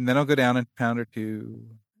 and then I'll go down a pound or two,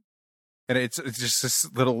 and it's just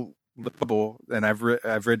this little bubble. And I've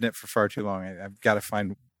ridden it for far too long. I've got to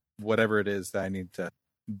find whatever it is that I need to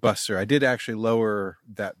bust through. I did actually lower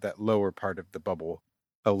that lower part of the bubble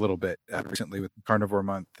a little bit recently with Carnivore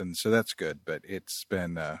Month, and so that's good. But it's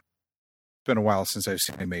been a while since I've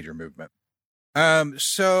seen a major movement.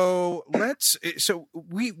 So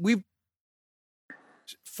we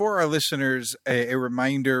for our listeners a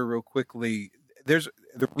reminder real quickly. There's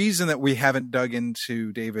the reason that we haven't dug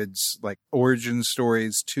into David's like origin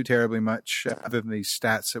stories too terribly much, other than these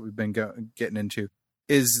stats that we've been getting into,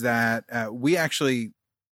 is that we actually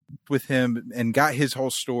with him and got his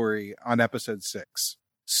whole story on episode 6.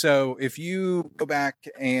 So if you go back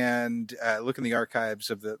and look in the archives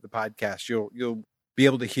of the podcast, you'll be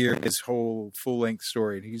able to hear his whole full-length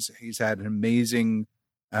story. He's had an amazing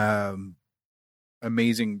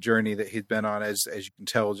journey that he's been on, as you can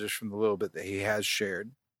tell just from the little bit that he has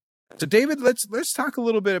shared. So David, let's talk a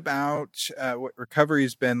little bit about what recovery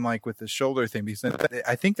has been like with the shoulder thing, because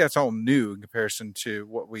I think that's all new in comparison to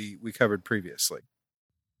what we covered previously.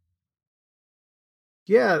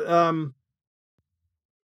 Yeah.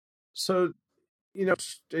 So,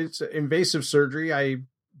 it's invasive surgery.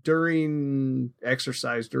 During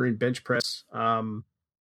exercise, during bench press, I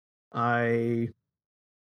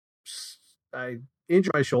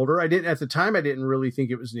injured my shoulder. At the time, I didn't really think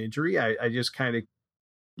it was an injury. I just kind of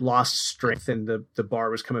lost strength and the bar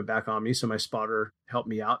was coming back on me. So my spotter helped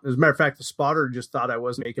me out. As a matter of fact, the spotter just thought I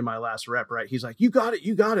wasn't making my last rep, right? He's like, you got it.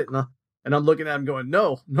 And I'm looking at him going,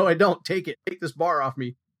 no, I don't. Take this bar off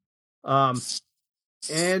me.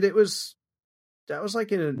 And that was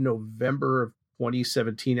like in November of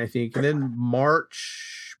 2017, I think. And then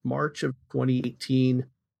March of 2018,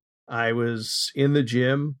 I was in the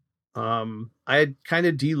gym. I had kind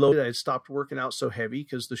of deloaded. I had stopped working out so heavy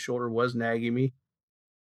because the shoulder was nagging me.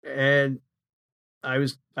 And I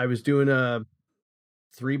was doing a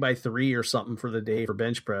 3x3 or something for the day for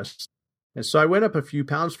bench press. And so I went up a few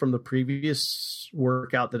pounds from the previous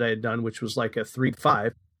workout that I had done, which was like a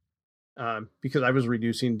 3-5. Because I was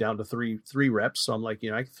reducing down to three reps. So I'm like,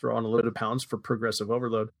 I could throw on a little bit of pounds for progressive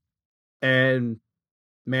overload. And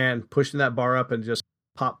man, pushing that bar up and just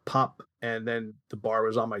pop. And then the bar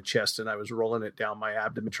was on my chest and I was rolling it down my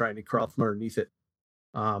abdomen, trying to crawl from underneath it.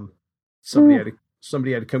 Somebody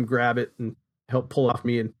somebody had to come grab it and help pull it off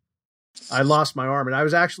me. And I lost my arm, and I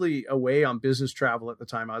was actually away on business travel at the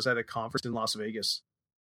time. I was at a conference in Las Vegas.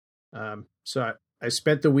 So I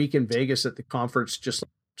spent the week in Vegas at the conference, just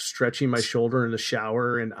stretching my shoulder in the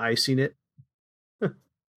shower and icing it.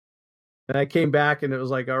 And I came back and it was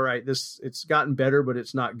like, all right, it's gotten better, but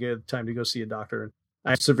it's not good. Time to go see a doctor. And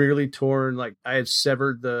I had severely torn, like I had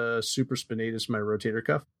severed the supraspinatus, my rotator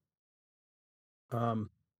cuff.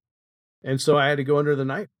 And so I had to go under the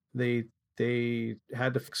knife. They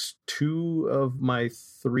had to fix 2 of my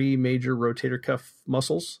 3 major rotator cuff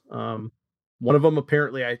muscles. One of them,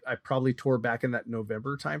 apparently, I probably tore back in that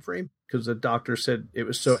November timeframe because the doctor said it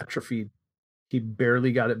was so atrophied, he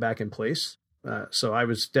barely got it back in place. So I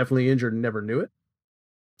was definitely injured and never knew it.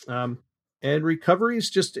 And recovery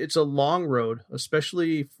is it's a long road,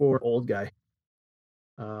 especially for an old guy.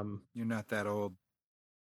 You're not that old.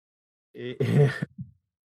 I've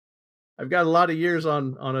got a lot of years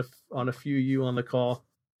on a few of you on the call.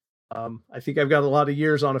 I think I've got a lot of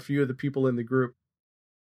years on a few of the people in the group.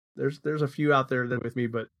 There's a few out there that are with me,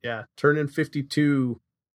 but yeah, turning 52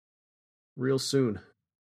 real soon,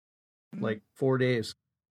 like 4 days.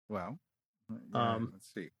 Wow.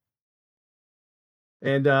 Let's see.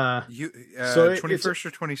 And you so 21st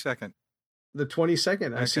or 22nd? The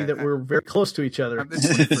 22nd. Okay. I see that we're very close to each other. I'm the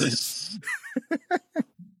 21st.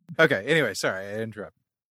 Okay. Anyway, sorry, I interrupted.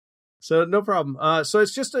 So no problem. So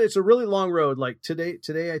it's a really long road. Like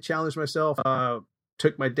today I challenged myself,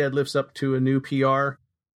 took my deadlifts up to a new PR.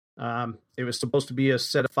 It was supposed to be a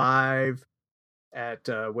set of 5 at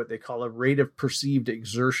what they call a rate of perceived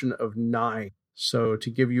exertion of 9. So to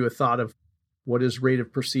give you a thought of what is rate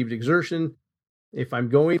of perceived exertion, if I'm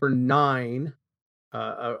going for 9,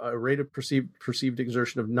 a rate of perceived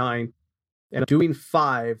exertion of 9, and I'm doing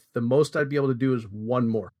 5, the most I'd be able to do is 1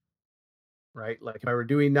 more. Right? Like if I were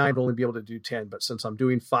doing 9, I'd only be able to do 10, but since I'm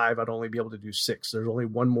doing 5, I'd only be able to do 6. There's only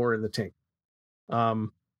 1 more in the tank. I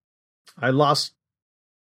lost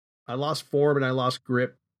form and I lost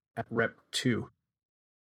grip at rep 2.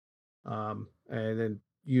 And then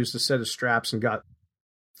used a set of straps and got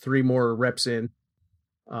 3 more reps in.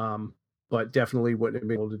 But definitely wouldn't have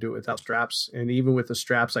been able to do it without straps. And even with the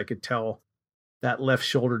straps, I could tell that left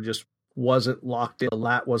shoulder just wasn't locked in. The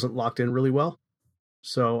lat wasn't locked in really well.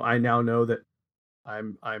 So I now know that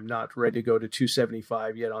I'm not ready to go to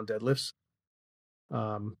 275 yet on deadlifts.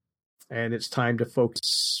 And it's time to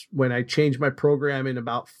focus. When I change my program in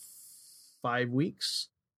about 5 weeks,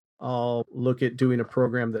 I'll look at doing a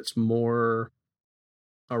program that's more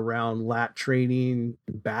around lat training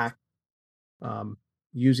and back,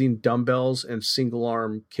 using dumbbells and single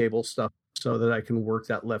arm cable stuff so that I can work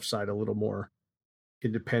that left side a little more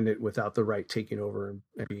independent without the right taking over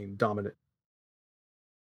and being dominant.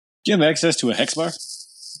 Do you have access to a hex bar?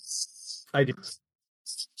 I do.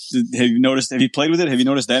 Have you played with it? Have you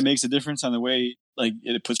noticed that makes a difference on the way, like,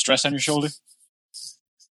 it puts stress on your shoulder?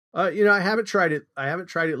 I haven't tried it. I haven't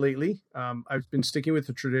tried it lately. I've been sticking with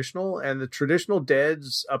the traditional, and the traditional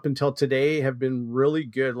deads up until today have been really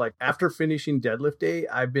good. Like after finishing deadlift day,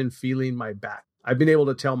 I've been feeling my back. I've been able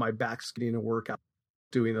to tell my back's getting a workout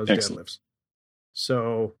doing those deadlifts.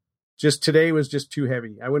 So just today was just too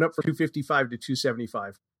heavy. I went up from 255 to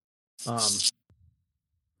 275.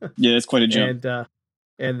 Yeah, that's quite a jump.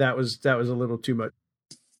 And that was a little too much.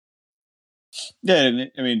 Yeah,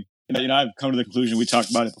 I mean, I've come to the conclusion, we talked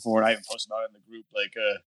about it before, and I even posted about it in the group, like,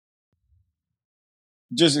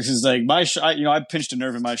 just because, like, I pinched a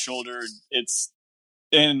nerve in my shoulder,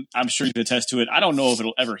 and I'm sure you can attest to it. I don't know if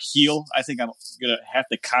it'll ever heal. I think I'm going to have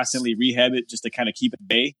to constantly rehab it just to kind of keep it at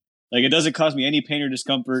bay. Like, it doesn't cause me any pain or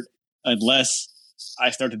discomfort unless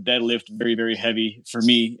I start to deadlift very, very heavy for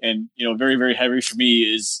me. And, very, very heavy for me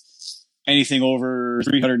is anything over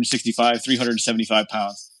 365, 375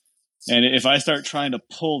 pounds. And if I start trying to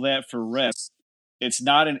pull that for reps, it's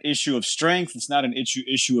not an issue of strength. It's not an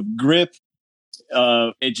issue of grip.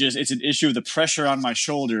 It's an issue of the pressure on my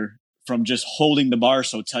shoulder from just holding the bar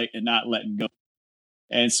so tight and not letting go.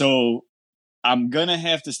 And so I'm going to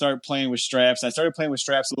have to start playing with straps. I started playing with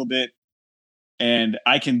straps a little bit, and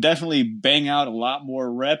I can definitely bang out a lot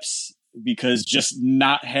more reps because just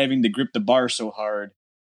not having to grip the bar so hard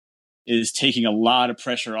is taking a lot of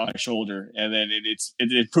pressure off my shoulder, and then it's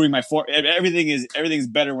improving my form. Everything's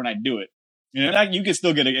better when I do it. You can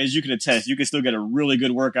still as you can attest, you can still get a really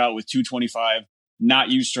good workout with 225, not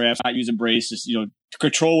use straps, not use a brace, just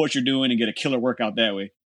control what you're doing and get a killer workout that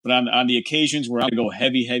way. But on the occasions where I'm going to go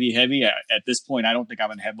heavy, at this point, I don't think I'm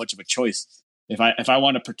going to have much of a choice. If I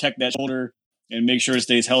want to protect that shoulder and make sure it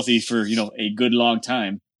stays healthy for a good long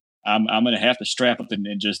time, I'm going to have to strap up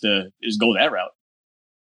and just go that route.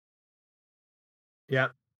 Yeah,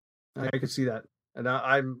 I could see that. And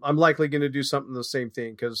I'm likely going to do something the same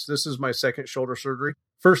thing because this is my second shoulder surgery.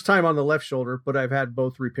 First time on the left shoulder, but I've had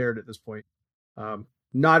both repaired at this point.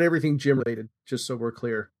 Not everything gym related, just so we're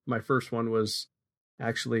clear. My first one was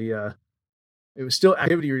actually, it was still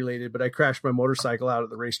activity related, but I crashed my motorcycle out at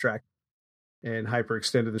the racetrack and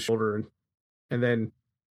hyperextended the shoulder. And then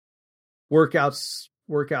workouts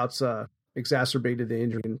exacerbated the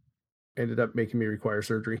injury and ended up making me require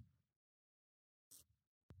surgery.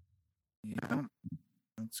 Yeah,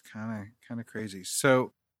 that's kind of crazy.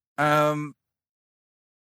 So, I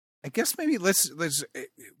guess maybe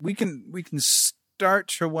we can start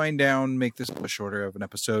to wind down, make this a shorter of an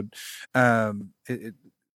episode. We've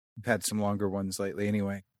had some longer ones lately,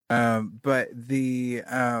 anyway. But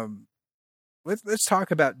let's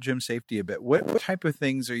talk about gym safety a bit. What type of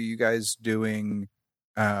things are you guys doing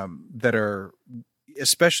that are,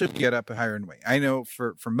 especially if you get up higher in weight? I know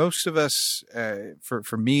for most of us,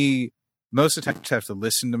 for me, most of the time I have to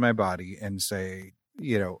listen to my body and say,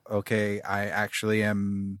 okay, I actually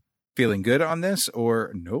am feeling good on this,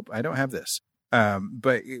 or nope, I don't have this.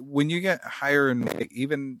 But when you get higher in weight,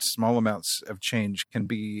 even small amounts of change can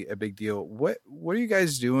be a big deal. What are you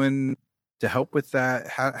guys doing to help with that?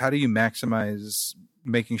 How do you maximize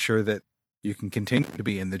making sure that you can continue to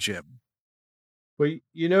be in the gym? Well,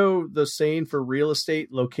 the saying for real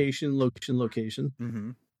estate, location.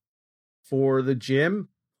 Mm-hmm. For the gym,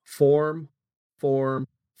 form.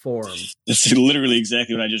 That's literally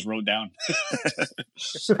exactly what I just wrote down.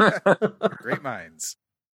 Great minds.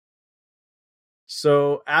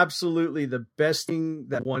 So absolutely the best thing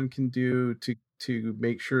that one can do to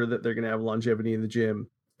make sure that they're going to have longevity in the gym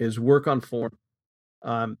is work on form.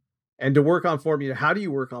 And to work on form, how do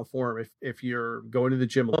you work on form? If you're going to the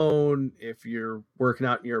gym alone, if you're working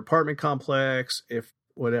out in your apartment complex, if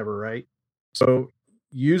whatever, right? So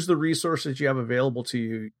use the resources you have available to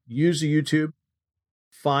you. Use YouTube.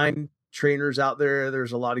 Find trainers out there.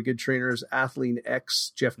 There's a lot of good trainers. Athlete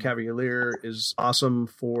X, Jeff Cavalier, is awesome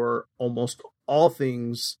for almost all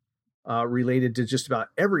things related to just about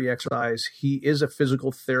every exercise. He is a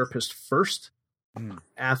physical therapist first,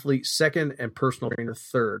 athlete second, and personal trainer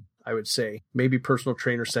third, I would say. Maybe personal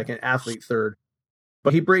trainer second, athlete third.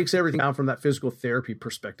 But he breaks everything down from that physical therapy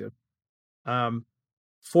perspective.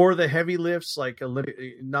 For the heavy lifts, like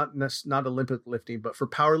not Olympic lifting, but for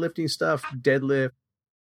powerlifting stuff, deadlift,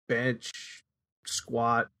 bench,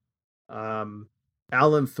 squat.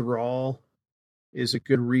 Alan Thrall is a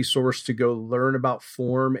good resource to go learn about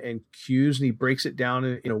form and cues, and he breaks it down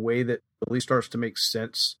in a way that really starts to make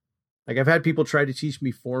sense. Like, I've had people try to teach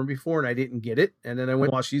me form before and I didn't get it, and then I went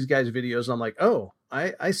and watched these guys' videos and I'm like, oh,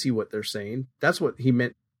 I see what they're saying. That's what he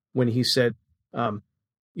meant when he said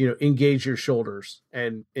engage your shoulders.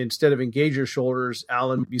 And instead of engage your shoulders,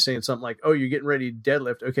 Alan would be saying something like, oh, you're getting ready to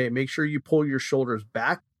deadlift. Okay, make sure you pull your shoulders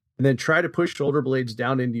back and then try to push shoulder blades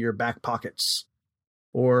down into your back pockets,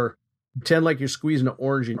 or pretend like you're squeezing an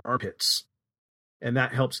orange in your armpits. And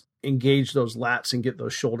that helps engage those lats and get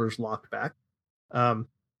those shoulders locked back.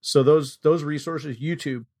 So those resources,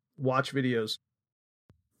 YouTube, watch videos,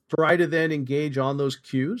 try to then engage on those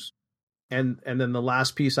cues. And then the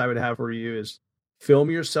last piece I would have for you is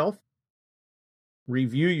film yourself,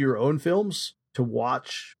 review your own films to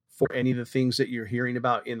watch for any of the things that you're hearing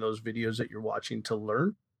about in those videos that you're watching to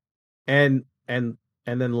learn. And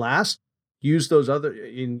then last, use those other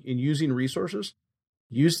in using resources,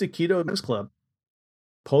 use the Keto Men's Club,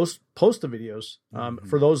 post the videos.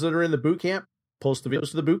 For those that are in the boot camp, post the videos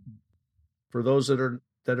to the boot. For those that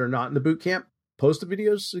are not in the boot camp, post the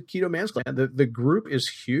videos to Keto Men's Club. The group is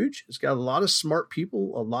huge. It's got a lot of smart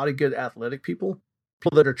people, a lot of good athletic people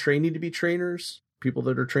that are training to be trainers, people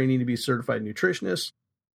that are training to be certified nutritionists.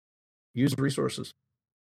 Use the resources.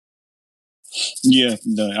 Yeah,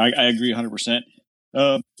 no, I agree 100%.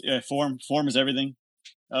 Form is everything.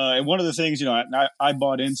 And one of the things, I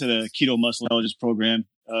bought into the Keto Muscle Intelligence program,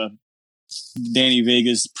 Danny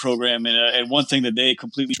Vega's program, and one thing that they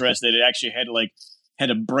completely stressed that it actually had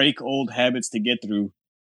to break old habits to get through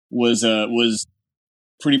was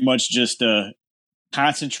pretty much just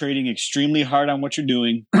concentrating extremely hard on what you're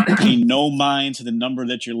doing, paying no mind to the number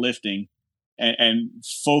that you're lifting, and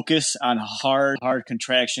focus on hard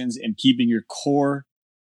contractions and keeping your core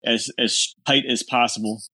as tight as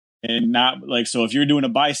possible. And not so if you're doing a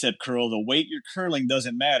bicep curl, the weight you're curling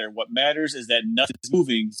doesn't matter. What matters is that nothing's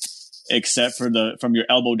moving except for from your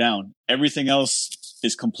elbow down. Everything else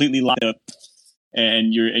is completely lined up,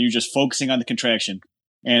 and you're just focusing on the contraction.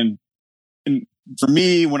 And for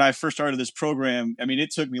me, when I first started this program,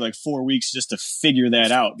 it took me like 4 weeks just to figure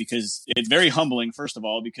that out, because it's very humbling, first of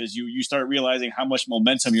all, because you start realizing how much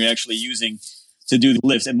momentum you're actually using to do the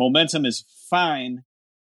lifts. And momentum is fine,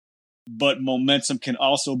 but momentum can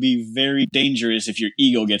also be very dangerous if your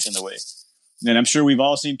ego gets in the way. And I'm sure we've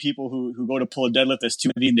all seen people who go to pull a deadlift that's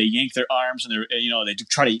too heavy and they yank their arms and they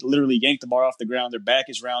try to literally yank the bar off the ground. Their back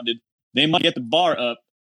is rounded. They might get the bar up,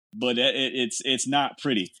 but it's not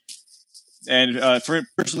pretty. And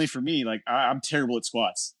personally for me, like I'm terrible at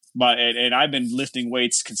squats, and I've been lifting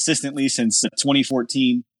weights consistently since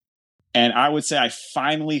 2014. And I would say I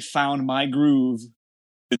finally found my groove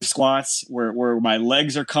with squats where my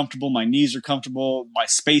legs are comfortable, my knees are comfortable, my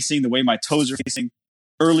spacing, the way my toes are facing.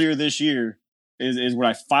 Earlier this year is where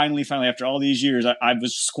I finally, after all these years, I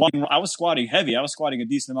was squatting heavy. I was squatting a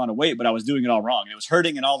decent amount of weight, but I was doing it all wrong. It was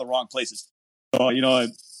hurting in all the wrong places. So,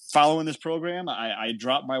 following this program, I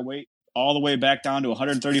dropped my weight all the way back down to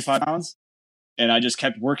 135 pounds. And I just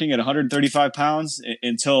kept working at 135 pounds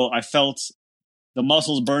until I felt the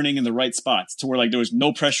muscles burning in the right spots to where like there was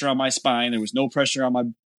no pressure on my spine. There was no pressure on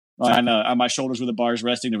my shoulders where the bar's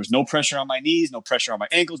resting. There was no pressure on my knees, no pressure on my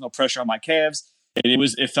ankles, no pressure on my calves.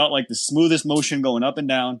 It felt like the smoothest motion going up and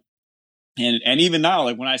down. And even now,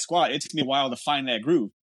 like when I squat, it took me a while to find that groove.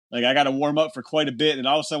 Like I got to warm up for quite a bit. And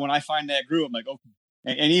all of a sudden when I find that groove, I'm like, okay.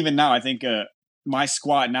 And even now, I think my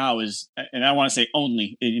squat now is, and I want to say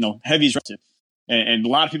only, heavy is relative. And a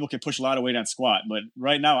lot of people can push a lot of weight on squat. But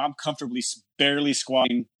right now, I'm comfortably barely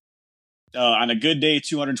squatting on a good day,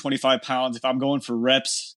 225 pounds. If I'm going for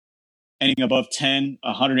reps, anything above 10,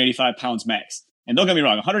 185 pounds max. And don't get me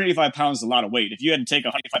wrong, 185 pounds is a lot of weight. If you had to take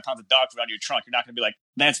 185 pounds of dog food out of your trunk, you're not going to be like,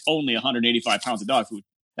 that's only 185 pounds of dog food.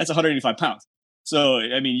 That's 185 pounds. So,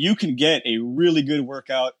 I mean, you can get a really good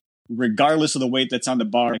workout regardless of the weight that's on the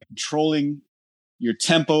bar, by controlling your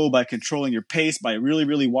tempo, by controlling your pace, by really,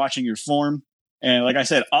 really watching your form. And like I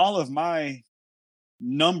said, all of my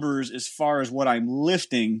numbers as far as what I'm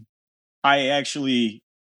lifting, I actually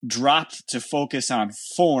dropped to focus on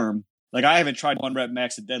form. Like I haven't tried 1 rep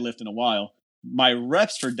max at deadlift in a while. My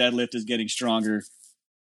reps for deadlift is getting stronger.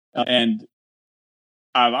 And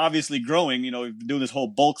I'm obviously growing, doing this whole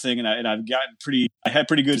bulk thing, and I had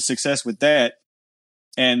pretty good success with that.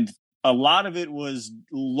 And a lot of it was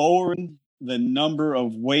lowering the number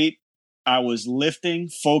of weight I was lifting,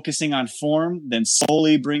 focusing on form, then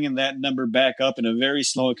slowly bringing that number back up in a very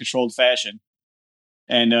slow and controlled fashion.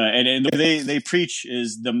 And the way they preach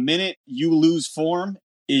is the minute you lose form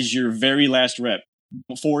is your very last rep.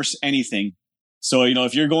 Don't force anything. So,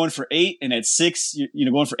 if you're going for 8 and at 6,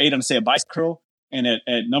 going for 8 on, say, a bicep curl, and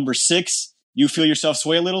at number 6, you feel yourself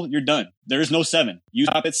sway a little, you're done. There is no 7. You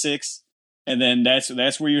stop at 6, and then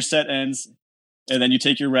that's where your set ends. And then you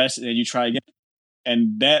take your rest and you try again.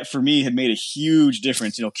 And that for me had made a huge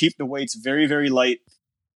difference. Keep the weights very, very light.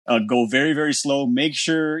 Go very, very slow. Make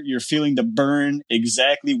sure you're feeling the burn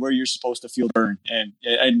exactly where you're supposed to feel the burn.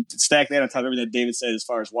 And stack that on top of everything that David said as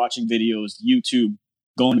far as watching videos, YouTube,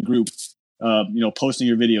 going to group, posting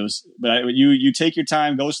your videos. But you take your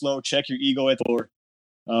time, go slow, check your ego at the door.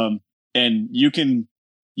 And you can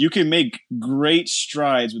make great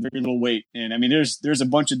strides with very little weight. And I mean, there's a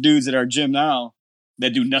bunch of dudes at our gym now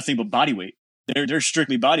that do nothing but body weight. They're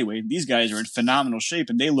strictly body weight. These guys are in phenomenal shape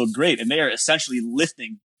and they look great, and they are essentially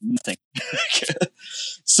lifting nothing.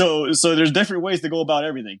 So there's different ways to go about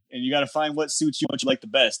everything, and you got to find what suits you, what you like the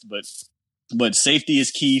best. But safety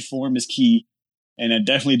is key, form is key, and then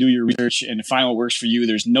definitely do your research and find what works for you.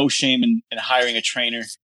 There's no shame in hiring a trainer.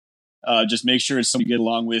 Just make sure it's someone you get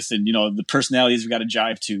along with, and the personalities we've got to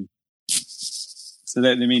jive to. So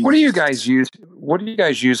that, I mean, what do you guys use? What do you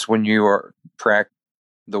guys use when you are track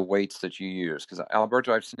the weights that you use? Because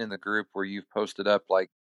Alberto, I've seen in the group where you've posted up like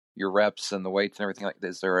your reps and the weights and everything like that.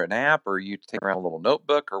 Is there an app, or you take around a little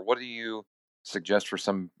notebook, or what do you suggest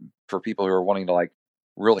for people who are wanting to like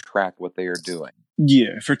really track what they are doing?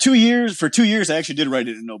 Yeah, for 2 years, I actually did write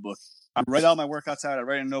it in a notebook. I write all my workouts out. I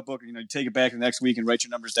write in a notebook. You take it back the next week and write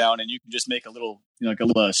your numbers down, and you can just make a little,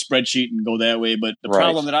 spreadsheet and go that way. But the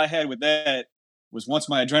problem that I had with that was once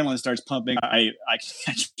my adrenaline starts pumping, I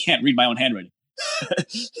can't read my own handwriting.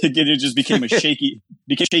 It just became a shaky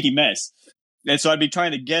mess. And so I'd be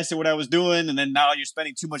trying to guess at what I was doing, and then now you're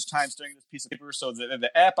spending too much time staring at this piece of paper. So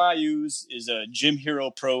the app I use is a Gym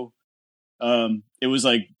Hero Pro.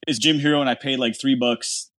 It's Gym Hero, and I paid like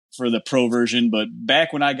 $3 for the pro version. But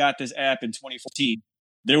back when I got this app in 2014,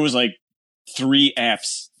 there was like 3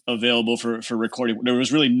 apps available for recording. There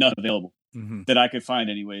was really none available that I could find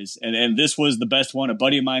anyways. And this was the best one. A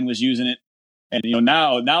buddy of mine was using it. And,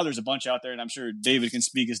 now there's a bunch out there, and I'm sure David can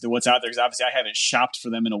speak as to what's out there, because obviously I haven't shopped for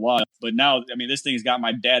them in a while. But now, I mean, this thing's got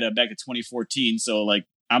my data back to 2014. So like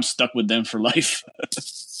I'm stuck with them for life.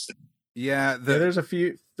 Yeah. There's a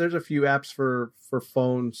few apps for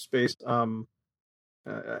phone space.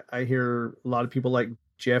 I hear a lot of people like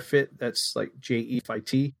Jeffit. That's like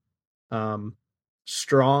JEFIT.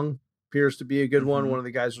 Strong appears to be a good one. One of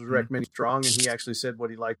the guys was recommending Strong, and he actually said what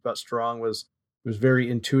he liked about Strong was it was very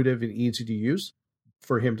intuitive and easy to use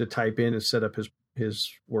for him to type in and set up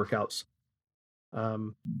his workouts. I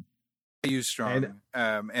use Strong.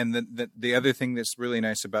 And the other thing that's really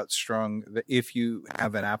nice about Strong, that if you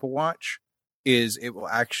have an Apple Watch, is it will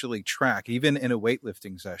actually track, even in a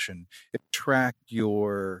weightlifting session, it track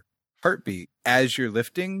your heartbeat as you're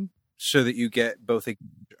lifting, so that you get both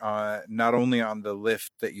not only on the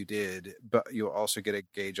lift that you did, but you'll also get a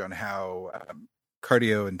gauge on how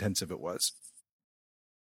cardio intensive it was.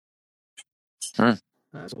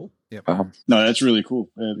 That's cool. Yep. No, that's really cool.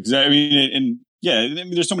 Because I mean,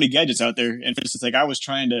 there's so many gadgets out there. And for instance, like that was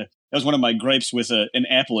one of my gripes with an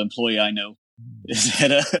Apple employee I know, is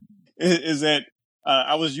that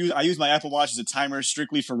I use my Apple Watch as a timer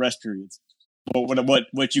strictly for rest periods. But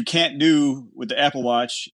what you can't do with the Apple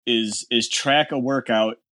Watch is track a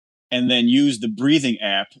workout and then use the breathing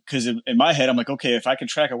app. Because in my head, I'm like, okay, if I can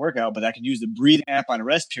track a workout, but I can use the breathing app on a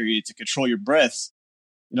rest period to control your breaths.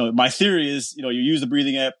 My theory is, you use the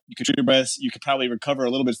breathing app, you control your breaths, you could probably recover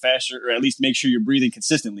a little bit faster, or at least make sure you're breathing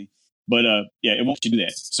consistently. But it won't let you do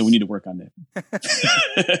that. So we need to work on that.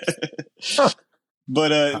 We're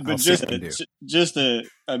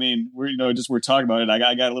talking about it.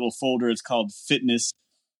 I got a little folder. It's called Fitness.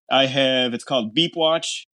 It's called Beep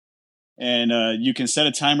Watch, and you can set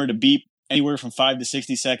a timer to beep anywhere from 5 to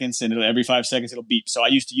 60 seconds, and every 5 seconds it'll beep. So I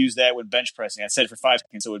used to use that with bench pressing. I set it for 5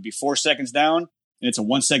 seconds, so it would be 4 seconds down, and it's a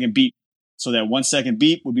 1 second beep. So that 1 second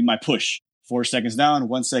beep would be my push. 4 seconds down,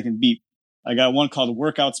 1 second beep. I got one called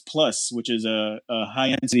Workouts Plus, which is a high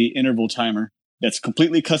intensity interval timer that's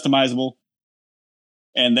completely customizable.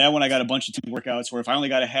 And that one, I got a bunch of workouts where if I only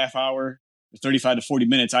got a half hour, 35 to 40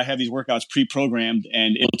 minutes, I have these workouts pre-programmed,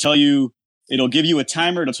 and it'll give you a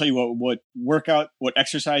timer. It'll tell you what workout, what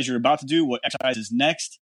exercise you're about to do, what exercise is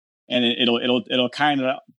next. And it'll kind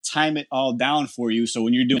of time it all down for you. So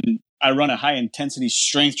when you're I run a high intensity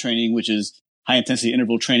strength training, which is high intensity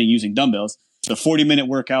interval training using dumbbells. It's a 40-minute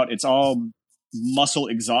workout. It's all muscle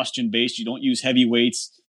exhaustion based. You don't use heavy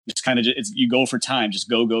weights. It's kind of you go for time, just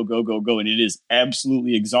go, and it is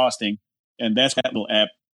absolutely exhausting. And that's why that little app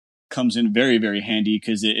comes in very, very handy,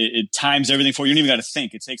 because it times everything for you. You don't even got to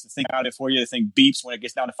think. It takes the thing out of it for you. The thing beeps when it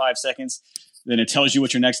gets down to 5 seconds. Then it tells you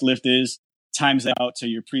what your next lift is, times that out to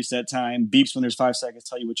your preset time, beeps when there's 5 seconds,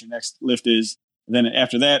 tell you what your next lift is. And then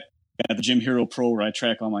after that, I got the Gym Hero Pro where I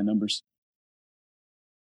track all my numbers.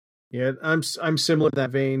 Yeah, I'm similar to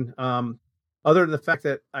that vein. Other than the fact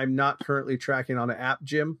that I'm not currently tracking on an app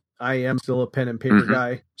gym, I am still a pen and paper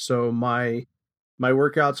guy. So my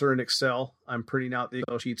workouts are in Excel. I'm printing out the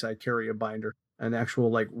Excel sheets. I carry a binder, an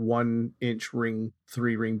actual 1 inch ring,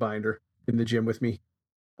 3-ring binder in the gym with me.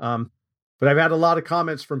 But I've had a lot of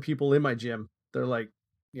comments from people in my gym. They're like,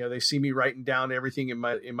 they see me writing down everything in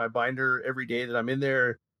my binder every day that I'm in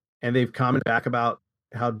there, and they've commented back about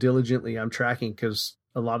how diligently I'm tracking, because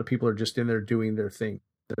a lot of people are just in there doing their thing.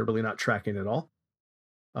 They're really not tracking at all.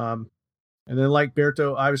 And then, like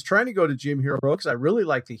Berto, I was trying to go to Gym Hero Pro because I really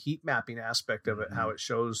like the heat mapping aspect of it, how it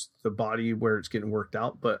shows the body where it's getting worked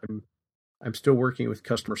out. But I'm still working with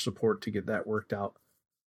customer support to get that worked out.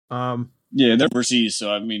 Yeah, they're overseas,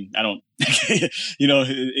 so I mean, I don't,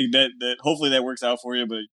 that hopefully that works out for you.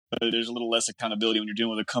 But there's a little less accountability when you're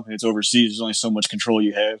dealing with a company that's overseas. There's only so much control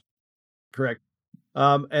you have. Correct.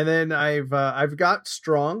 And then I've got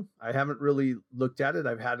Strong. I haven't really looked at it.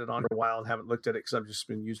 I've had it on for a while and haven't looked at it because I've just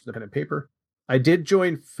been using the pen and paper. I did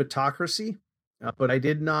join Photocracy, but I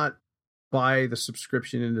did not buy the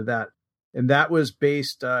subscription into that. And that was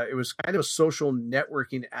based, it was kind of a social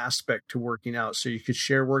networking aspect to working out. So you could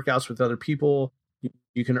share workouts with other people.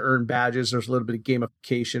 You can earn badges. There's a little bit of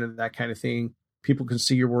gamification and that kind of thing. People can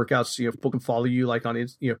see your workouts. People can follow you like on,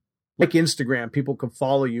 like Instagram, people can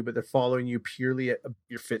follow you, but they're following you purely at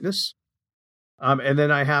your fitness. And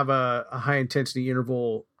then I have a high intensity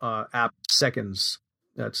interval app, Seconds.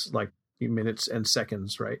 That's like minutes and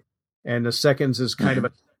seconds, right? And the Seconds is kind of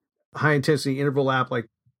a high intensity interval app, like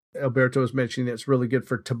Alberto was mentioning, that's really good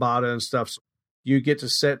for Tabata and stuff. So you get to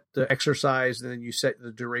set the exercise, and then you set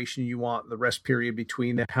the duration you want, the rest period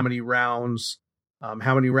between them, how many rounds of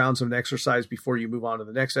an exercise before you move on to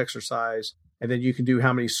the next exercise. And then you can do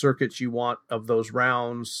how many circuits you want of those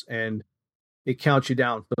rounds, and it counts you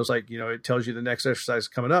down. So it's like, it tells you the next exercise is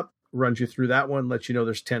coming up, runs you through that one, lets you know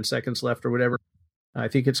there's 10 seconds left or whatever. I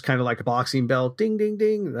think it's kind of like a boxing bell, ding, ding,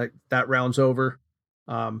 ding, that round's over.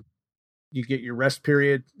 You get your rest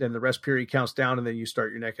period, then the rest period counts down, and then you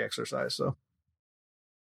start your next exercise. So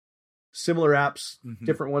similar apps, Mhm.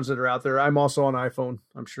 different ones that are out there. I'm also on iPhone.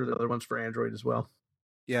 I'm sure there are other ones for Android as well.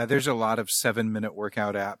 Yeah, there's a lot of 7-minute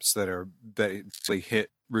workout apps that basically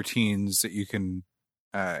hit routines that you can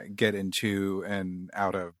get into and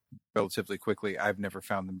out of relatively quickly. I've never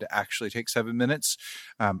found them to actually take 7 minutes,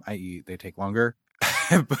 i.e., they take longer.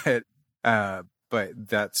 But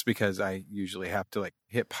that's because I usually have to like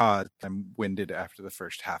hit pause. I'm winded after the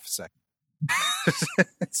first half second.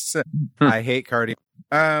 So, I hate cardio.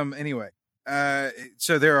 Anyway.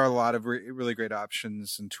 So there are a lot of really great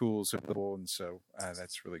options and tools available, and so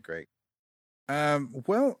that's really great.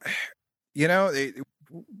 Well, you know,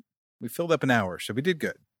 we filled up an hour, so we did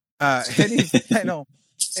good.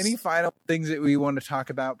 Any final things that we want to talk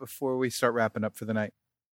about before we start wrapping up for the night?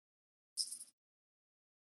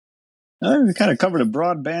 We kind of covered a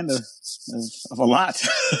broad band of a lot.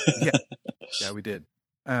 Yeah, we did.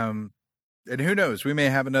 And who knows? We may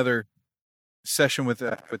have another session with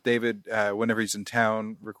David whenever he's in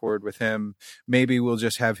town. Record with him. Maybe we'll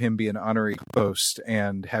just have him be an honorary host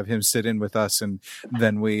and have him sit in with us, and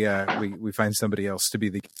then we find somebody else to be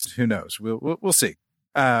the guest. Who knows? We'll see.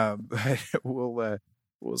 But we'll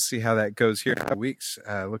see how that goes here in a couple weeks.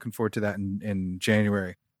 Looking forward to that in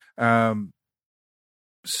January. I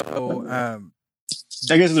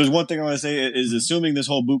guess there's one thing I want to say is, assuming this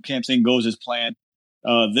whole boot camp thing goes as planned,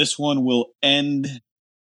 this one will end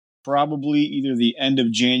probably either the end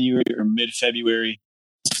of January or mid-February.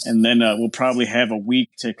 And then we'll probably have a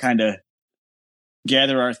week to kind of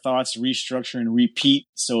gather our thoughts, restructure, and repeat.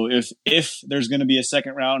 So if there's going to be a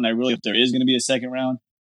second round, and I really hope there is going to be a second round,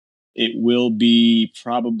 it will be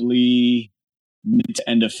probably mid to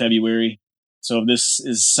end of February. So if this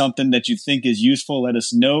is something that you think is useful, let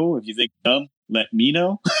us know. If you think dumb, let me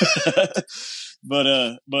know. But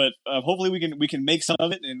hopefully we can make some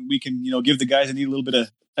of it, and we can, give the guys that need a little bit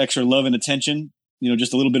of extra love and attention,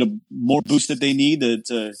 just a little bit of more boost that they need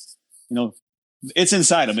to it's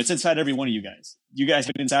inside them. It's inside every one of you guys. You guys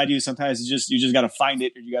have it inside you. Sometimes you just got to find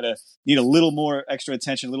it, or you got to need a little more extra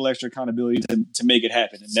attention, a little extra accountability to make it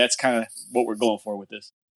happen. And that's kind of what we're going for with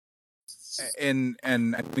this. And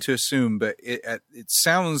to assume, but it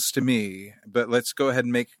sounds to me, but let's go ahead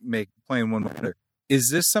and make plan one better. Is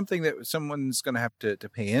this something that someone's going to have to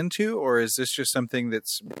pay into, or is this just something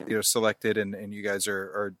that's selected and you guys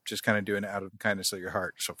are just kind of doing it out of the kindness of your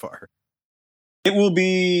heart so far? It will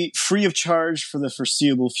be free of charge for the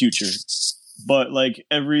foreseeable future. But like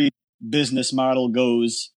every business model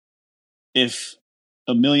goes, if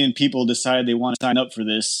 1 million people decide they want to sign up for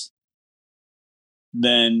this,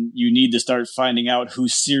 then you need to start finding out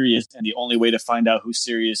who's serious. And the only way to find out who's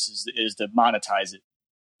serious is to monetize it,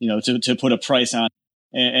 to put a price on.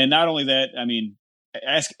 And not only that, I mean,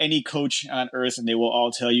 ask any coach on earth and they will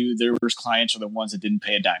all tell you their worst clients are the ones that didn't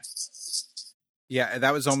pay a dime. Yeah,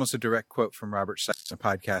 that was almost a direct quote from Robert Sachs, a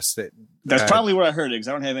podcast. That's probably where I heard it, because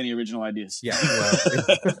I don't have any original ideas. Yeah,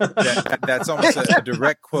 well, that's almost a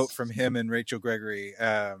direct quote from him and Rachel Gregory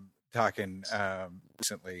talking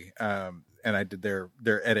recently. And I did their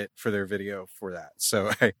edit for their video for that.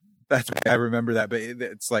 So I remember that. But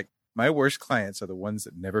it's like, my worst clients are the ones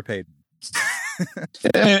that never paid me.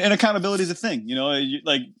 And accountability is a thing,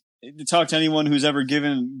 like, to talk to anyone who's ever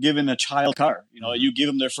given a child a car. You give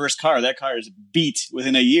them their first car, that car is beat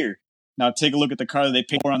within a year. Now take a look at the car that they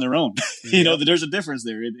pay for on their own. There's a difference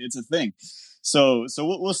there. It's a thing. So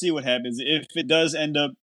we'll see what happens. If it does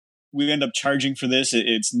we end up charging for this,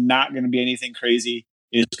 it's not going to be anything crazy.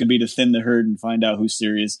 It's going to be to thin the herd and find out who's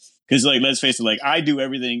serious. Because, like, let's face it, like, I do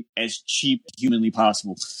everything as cheap as humanly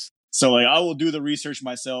possible. So, like, I will do the research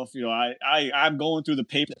myself. I'm going through the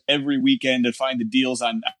paper every weekend to find the deals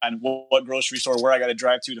on what grocery store, where I got to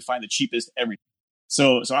drive to find the cheapest everything.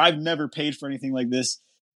 So I've never paid for anything like this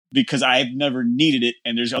because I've never needed it.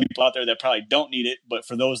 And there's other people out there that probably don't need it. But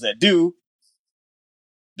for those that do,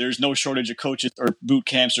 there's no shortage of coaches or boot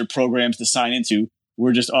camps or programs to sign into.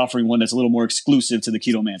 We're just offering one that's a little more exclusive to the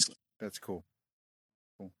Keto Man's Club. That's cool.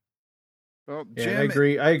 Well, yeah,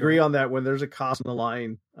 Jim, I agree on that. When there's a cost on the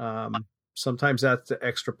line, sometimes that's the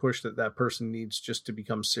extra push that person needs just to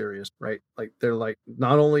become serious, right? Like, they're like,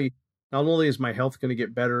 not only is my health going to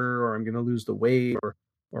get better, or I'm going to lose the weight, or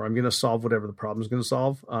I'm going to solve whatever the problem is going to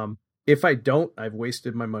solve. If I don't, I've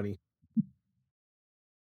wasted my money.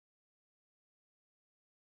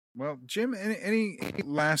 Well, Jim, any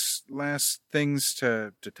last things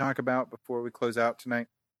to talk about before we close out tonight?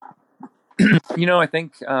 I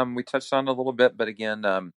think we touched on it a little bit, but again,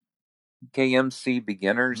 KMC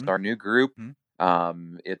Beginners, our new group.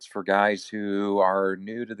 It's for guys who are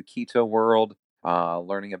new to the keto world,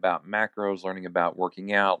 learning about macros, learning about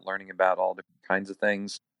working out, learning about all different kinds of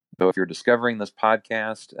things. So if you're discovering this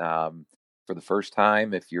podcast for the first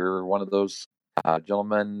time, if you're one of those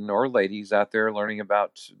gentlemen or ladies out there learning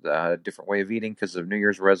about a different way of eating because of New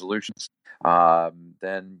Year's resolutions,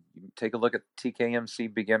 then take a look at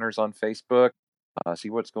TKMC Beginners on Facebook,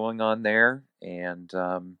 see what's going on there. And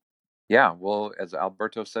well, as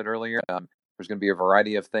Alberto said earlier, there's going to be a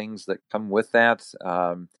variety of things that come with that.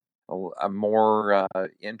 A more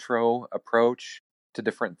intro approach to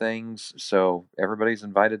different things. So everybody's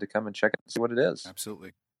invited to come and check it and see what it is.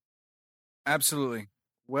 Absolutely.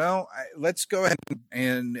 Well, let's go ahead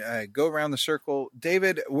and go around the circle.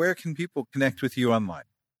 David, where can people connect with you online?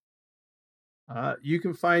 You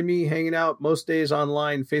can find me hanging out most days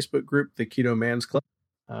online, Facebook group, the Keto Man's Club.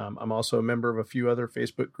 I'm also a member of a few other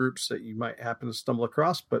Facebook groups that you might happen to stumble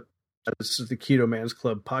across, but this is the Keto Man's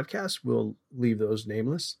Club podcast. We'll leave those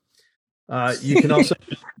nameless. You can also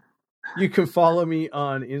you can follow me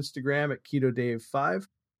on Instagram at KetoDave5.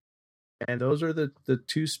 And those are the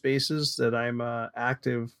two spaces that I'm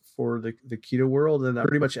active for the keto world, and I'm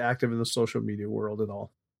pretty much active in the social media world at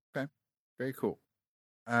all. Okay, very cool.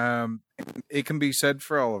 It can be said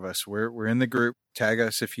for all of us. We're in the group. Tag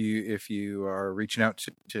us if you are reaching out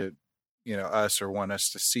to us or want us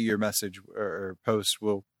to see your message or post.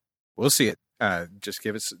 We'll see it. Just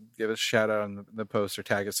give us a shout out on the post or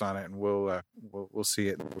tag us on it, and we'll see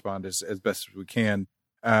it and respond as best as we can.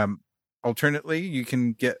 Alternately, you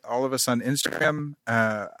can get all of us on Instagram.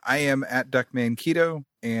 I am at Duckman Keto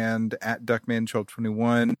and at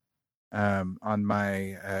Duckman1221 on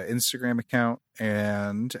my Instagram account.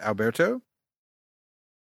 And Alberto?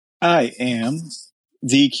 I am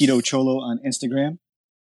the Keto Cholo on Instagram.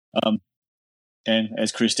 And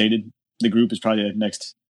as Chris stated, the group is probably the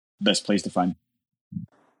next best place to find.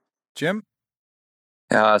 Jim?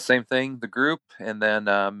 Same thing, the group, and then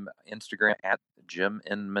Instagram at Jim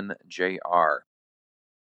Inman JR.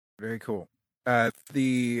 Very cool.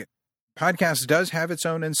 The podcast does have its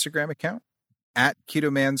own Instagram account at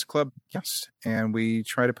Keto Man's Club, yes, and we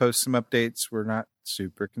try to post some updates. We're not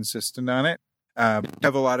super consistent on it. We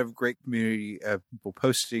have a lot of great community of people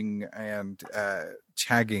posting and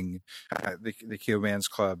tagging the Keto Man's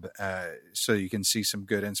Club, so you can see some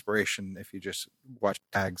good inspiration if you just watch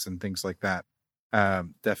tags and things like that.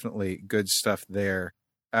 Definitely good stuff there.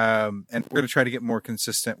 And we're going to try to get more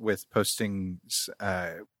consistent with posting,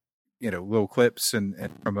 little clips and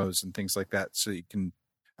promos and things like that, so you can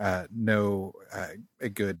know a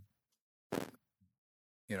good,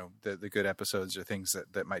 the good episodes or things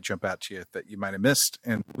that might jump out to you that you might have missed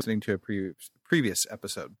and listening to a previous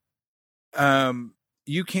episode.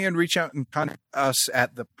 You can reach out and contact us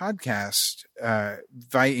at the podcast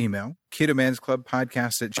via email,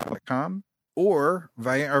 ketomansclubpodcast@gmail.com, or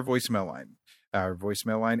via our voicemail line. Our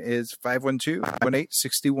voicemail line is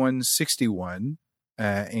 512-518-6161.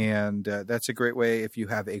 And that's a great way if you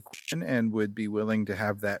have a question and would be willing to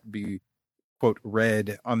have that be, quote,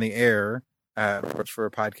 read on the air for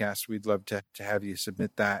a podcast. We'd love to have you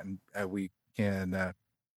submit that, and we can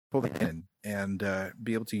pull it in and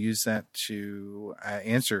be able to use that to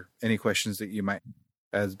answer any questions that you might,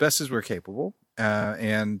 as best as we're capable.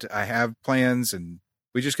 And I have plans, and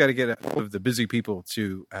we just got to get a hold of the busy people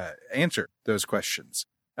to answer those questions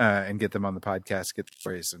and get them on the podcast, get the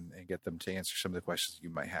stories, and get them to answer some of the questions you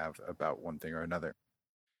might have about one thing or another.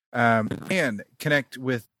 And connect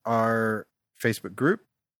with our Facebook group,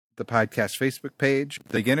 the podcast Facebook page, the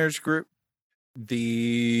beginners group,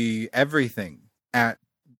 the everything at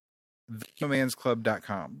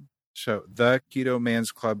theketomansclub.com. So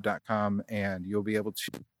theketomansclub.com, and you'll be able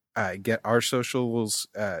to get our socials,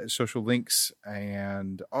 social links,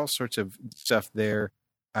 and all sorts of stuff there.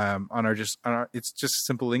 It's just a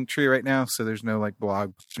simple link tree right now, so there's no like blog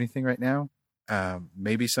or anything right now.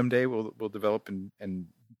 Maybe someday we'll develop and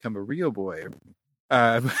become a real boy.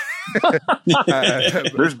 There's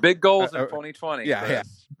big goals in 2020. Yeah.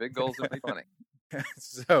 Big goals in 2020.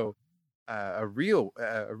 So a real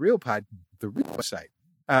pod, the real website.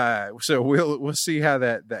 So we'll see how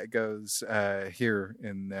that goes here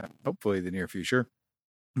in hopefully the near future.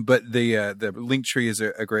 But the link tree is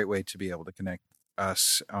a great way to be able to connect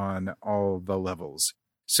us on all the levels.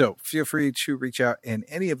 So feel free to reach out in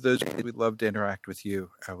any of those. We'd love to interact with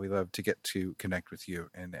you. We love to get to connect with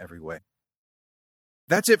you in every way.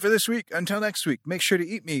 That's it for this week. Until next week, make sure to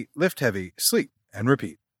eat meat, lift heavy, sleep, and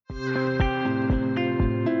repeat.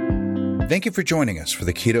 Thank you for joining us for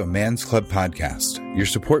the Keto Man's Club podcast. Your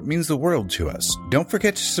support means the world to us. Don't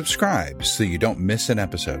forget to subscribe so you don't miss an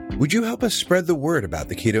episode. Would you help us spread the word about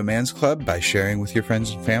the Keto Man's Club by sharing with your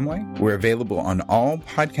friends and family? We're available on all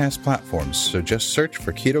podcast platforms, so just search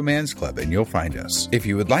for Keto Man's Club and you'll find us. If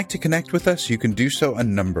you would like to connect with us, you can do so a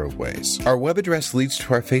number of ways. Our web address leads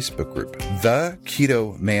to our Facebook group,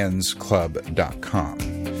 theketomansclub.com.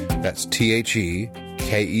 That's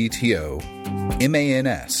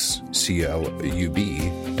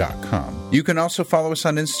TheKetoMansClub.com. You can also follow us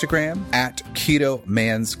on Instagram at Keto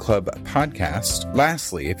Man's Club Podcast.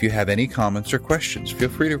 Lastly, if you have any comments or questions, feel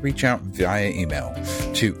free to reach out via email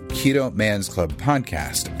to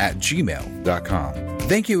KetoMansClubPodcast@gmail.com.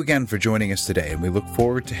 Thank you again for joining us today, and we look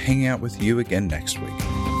forward to hanging out with you again next week.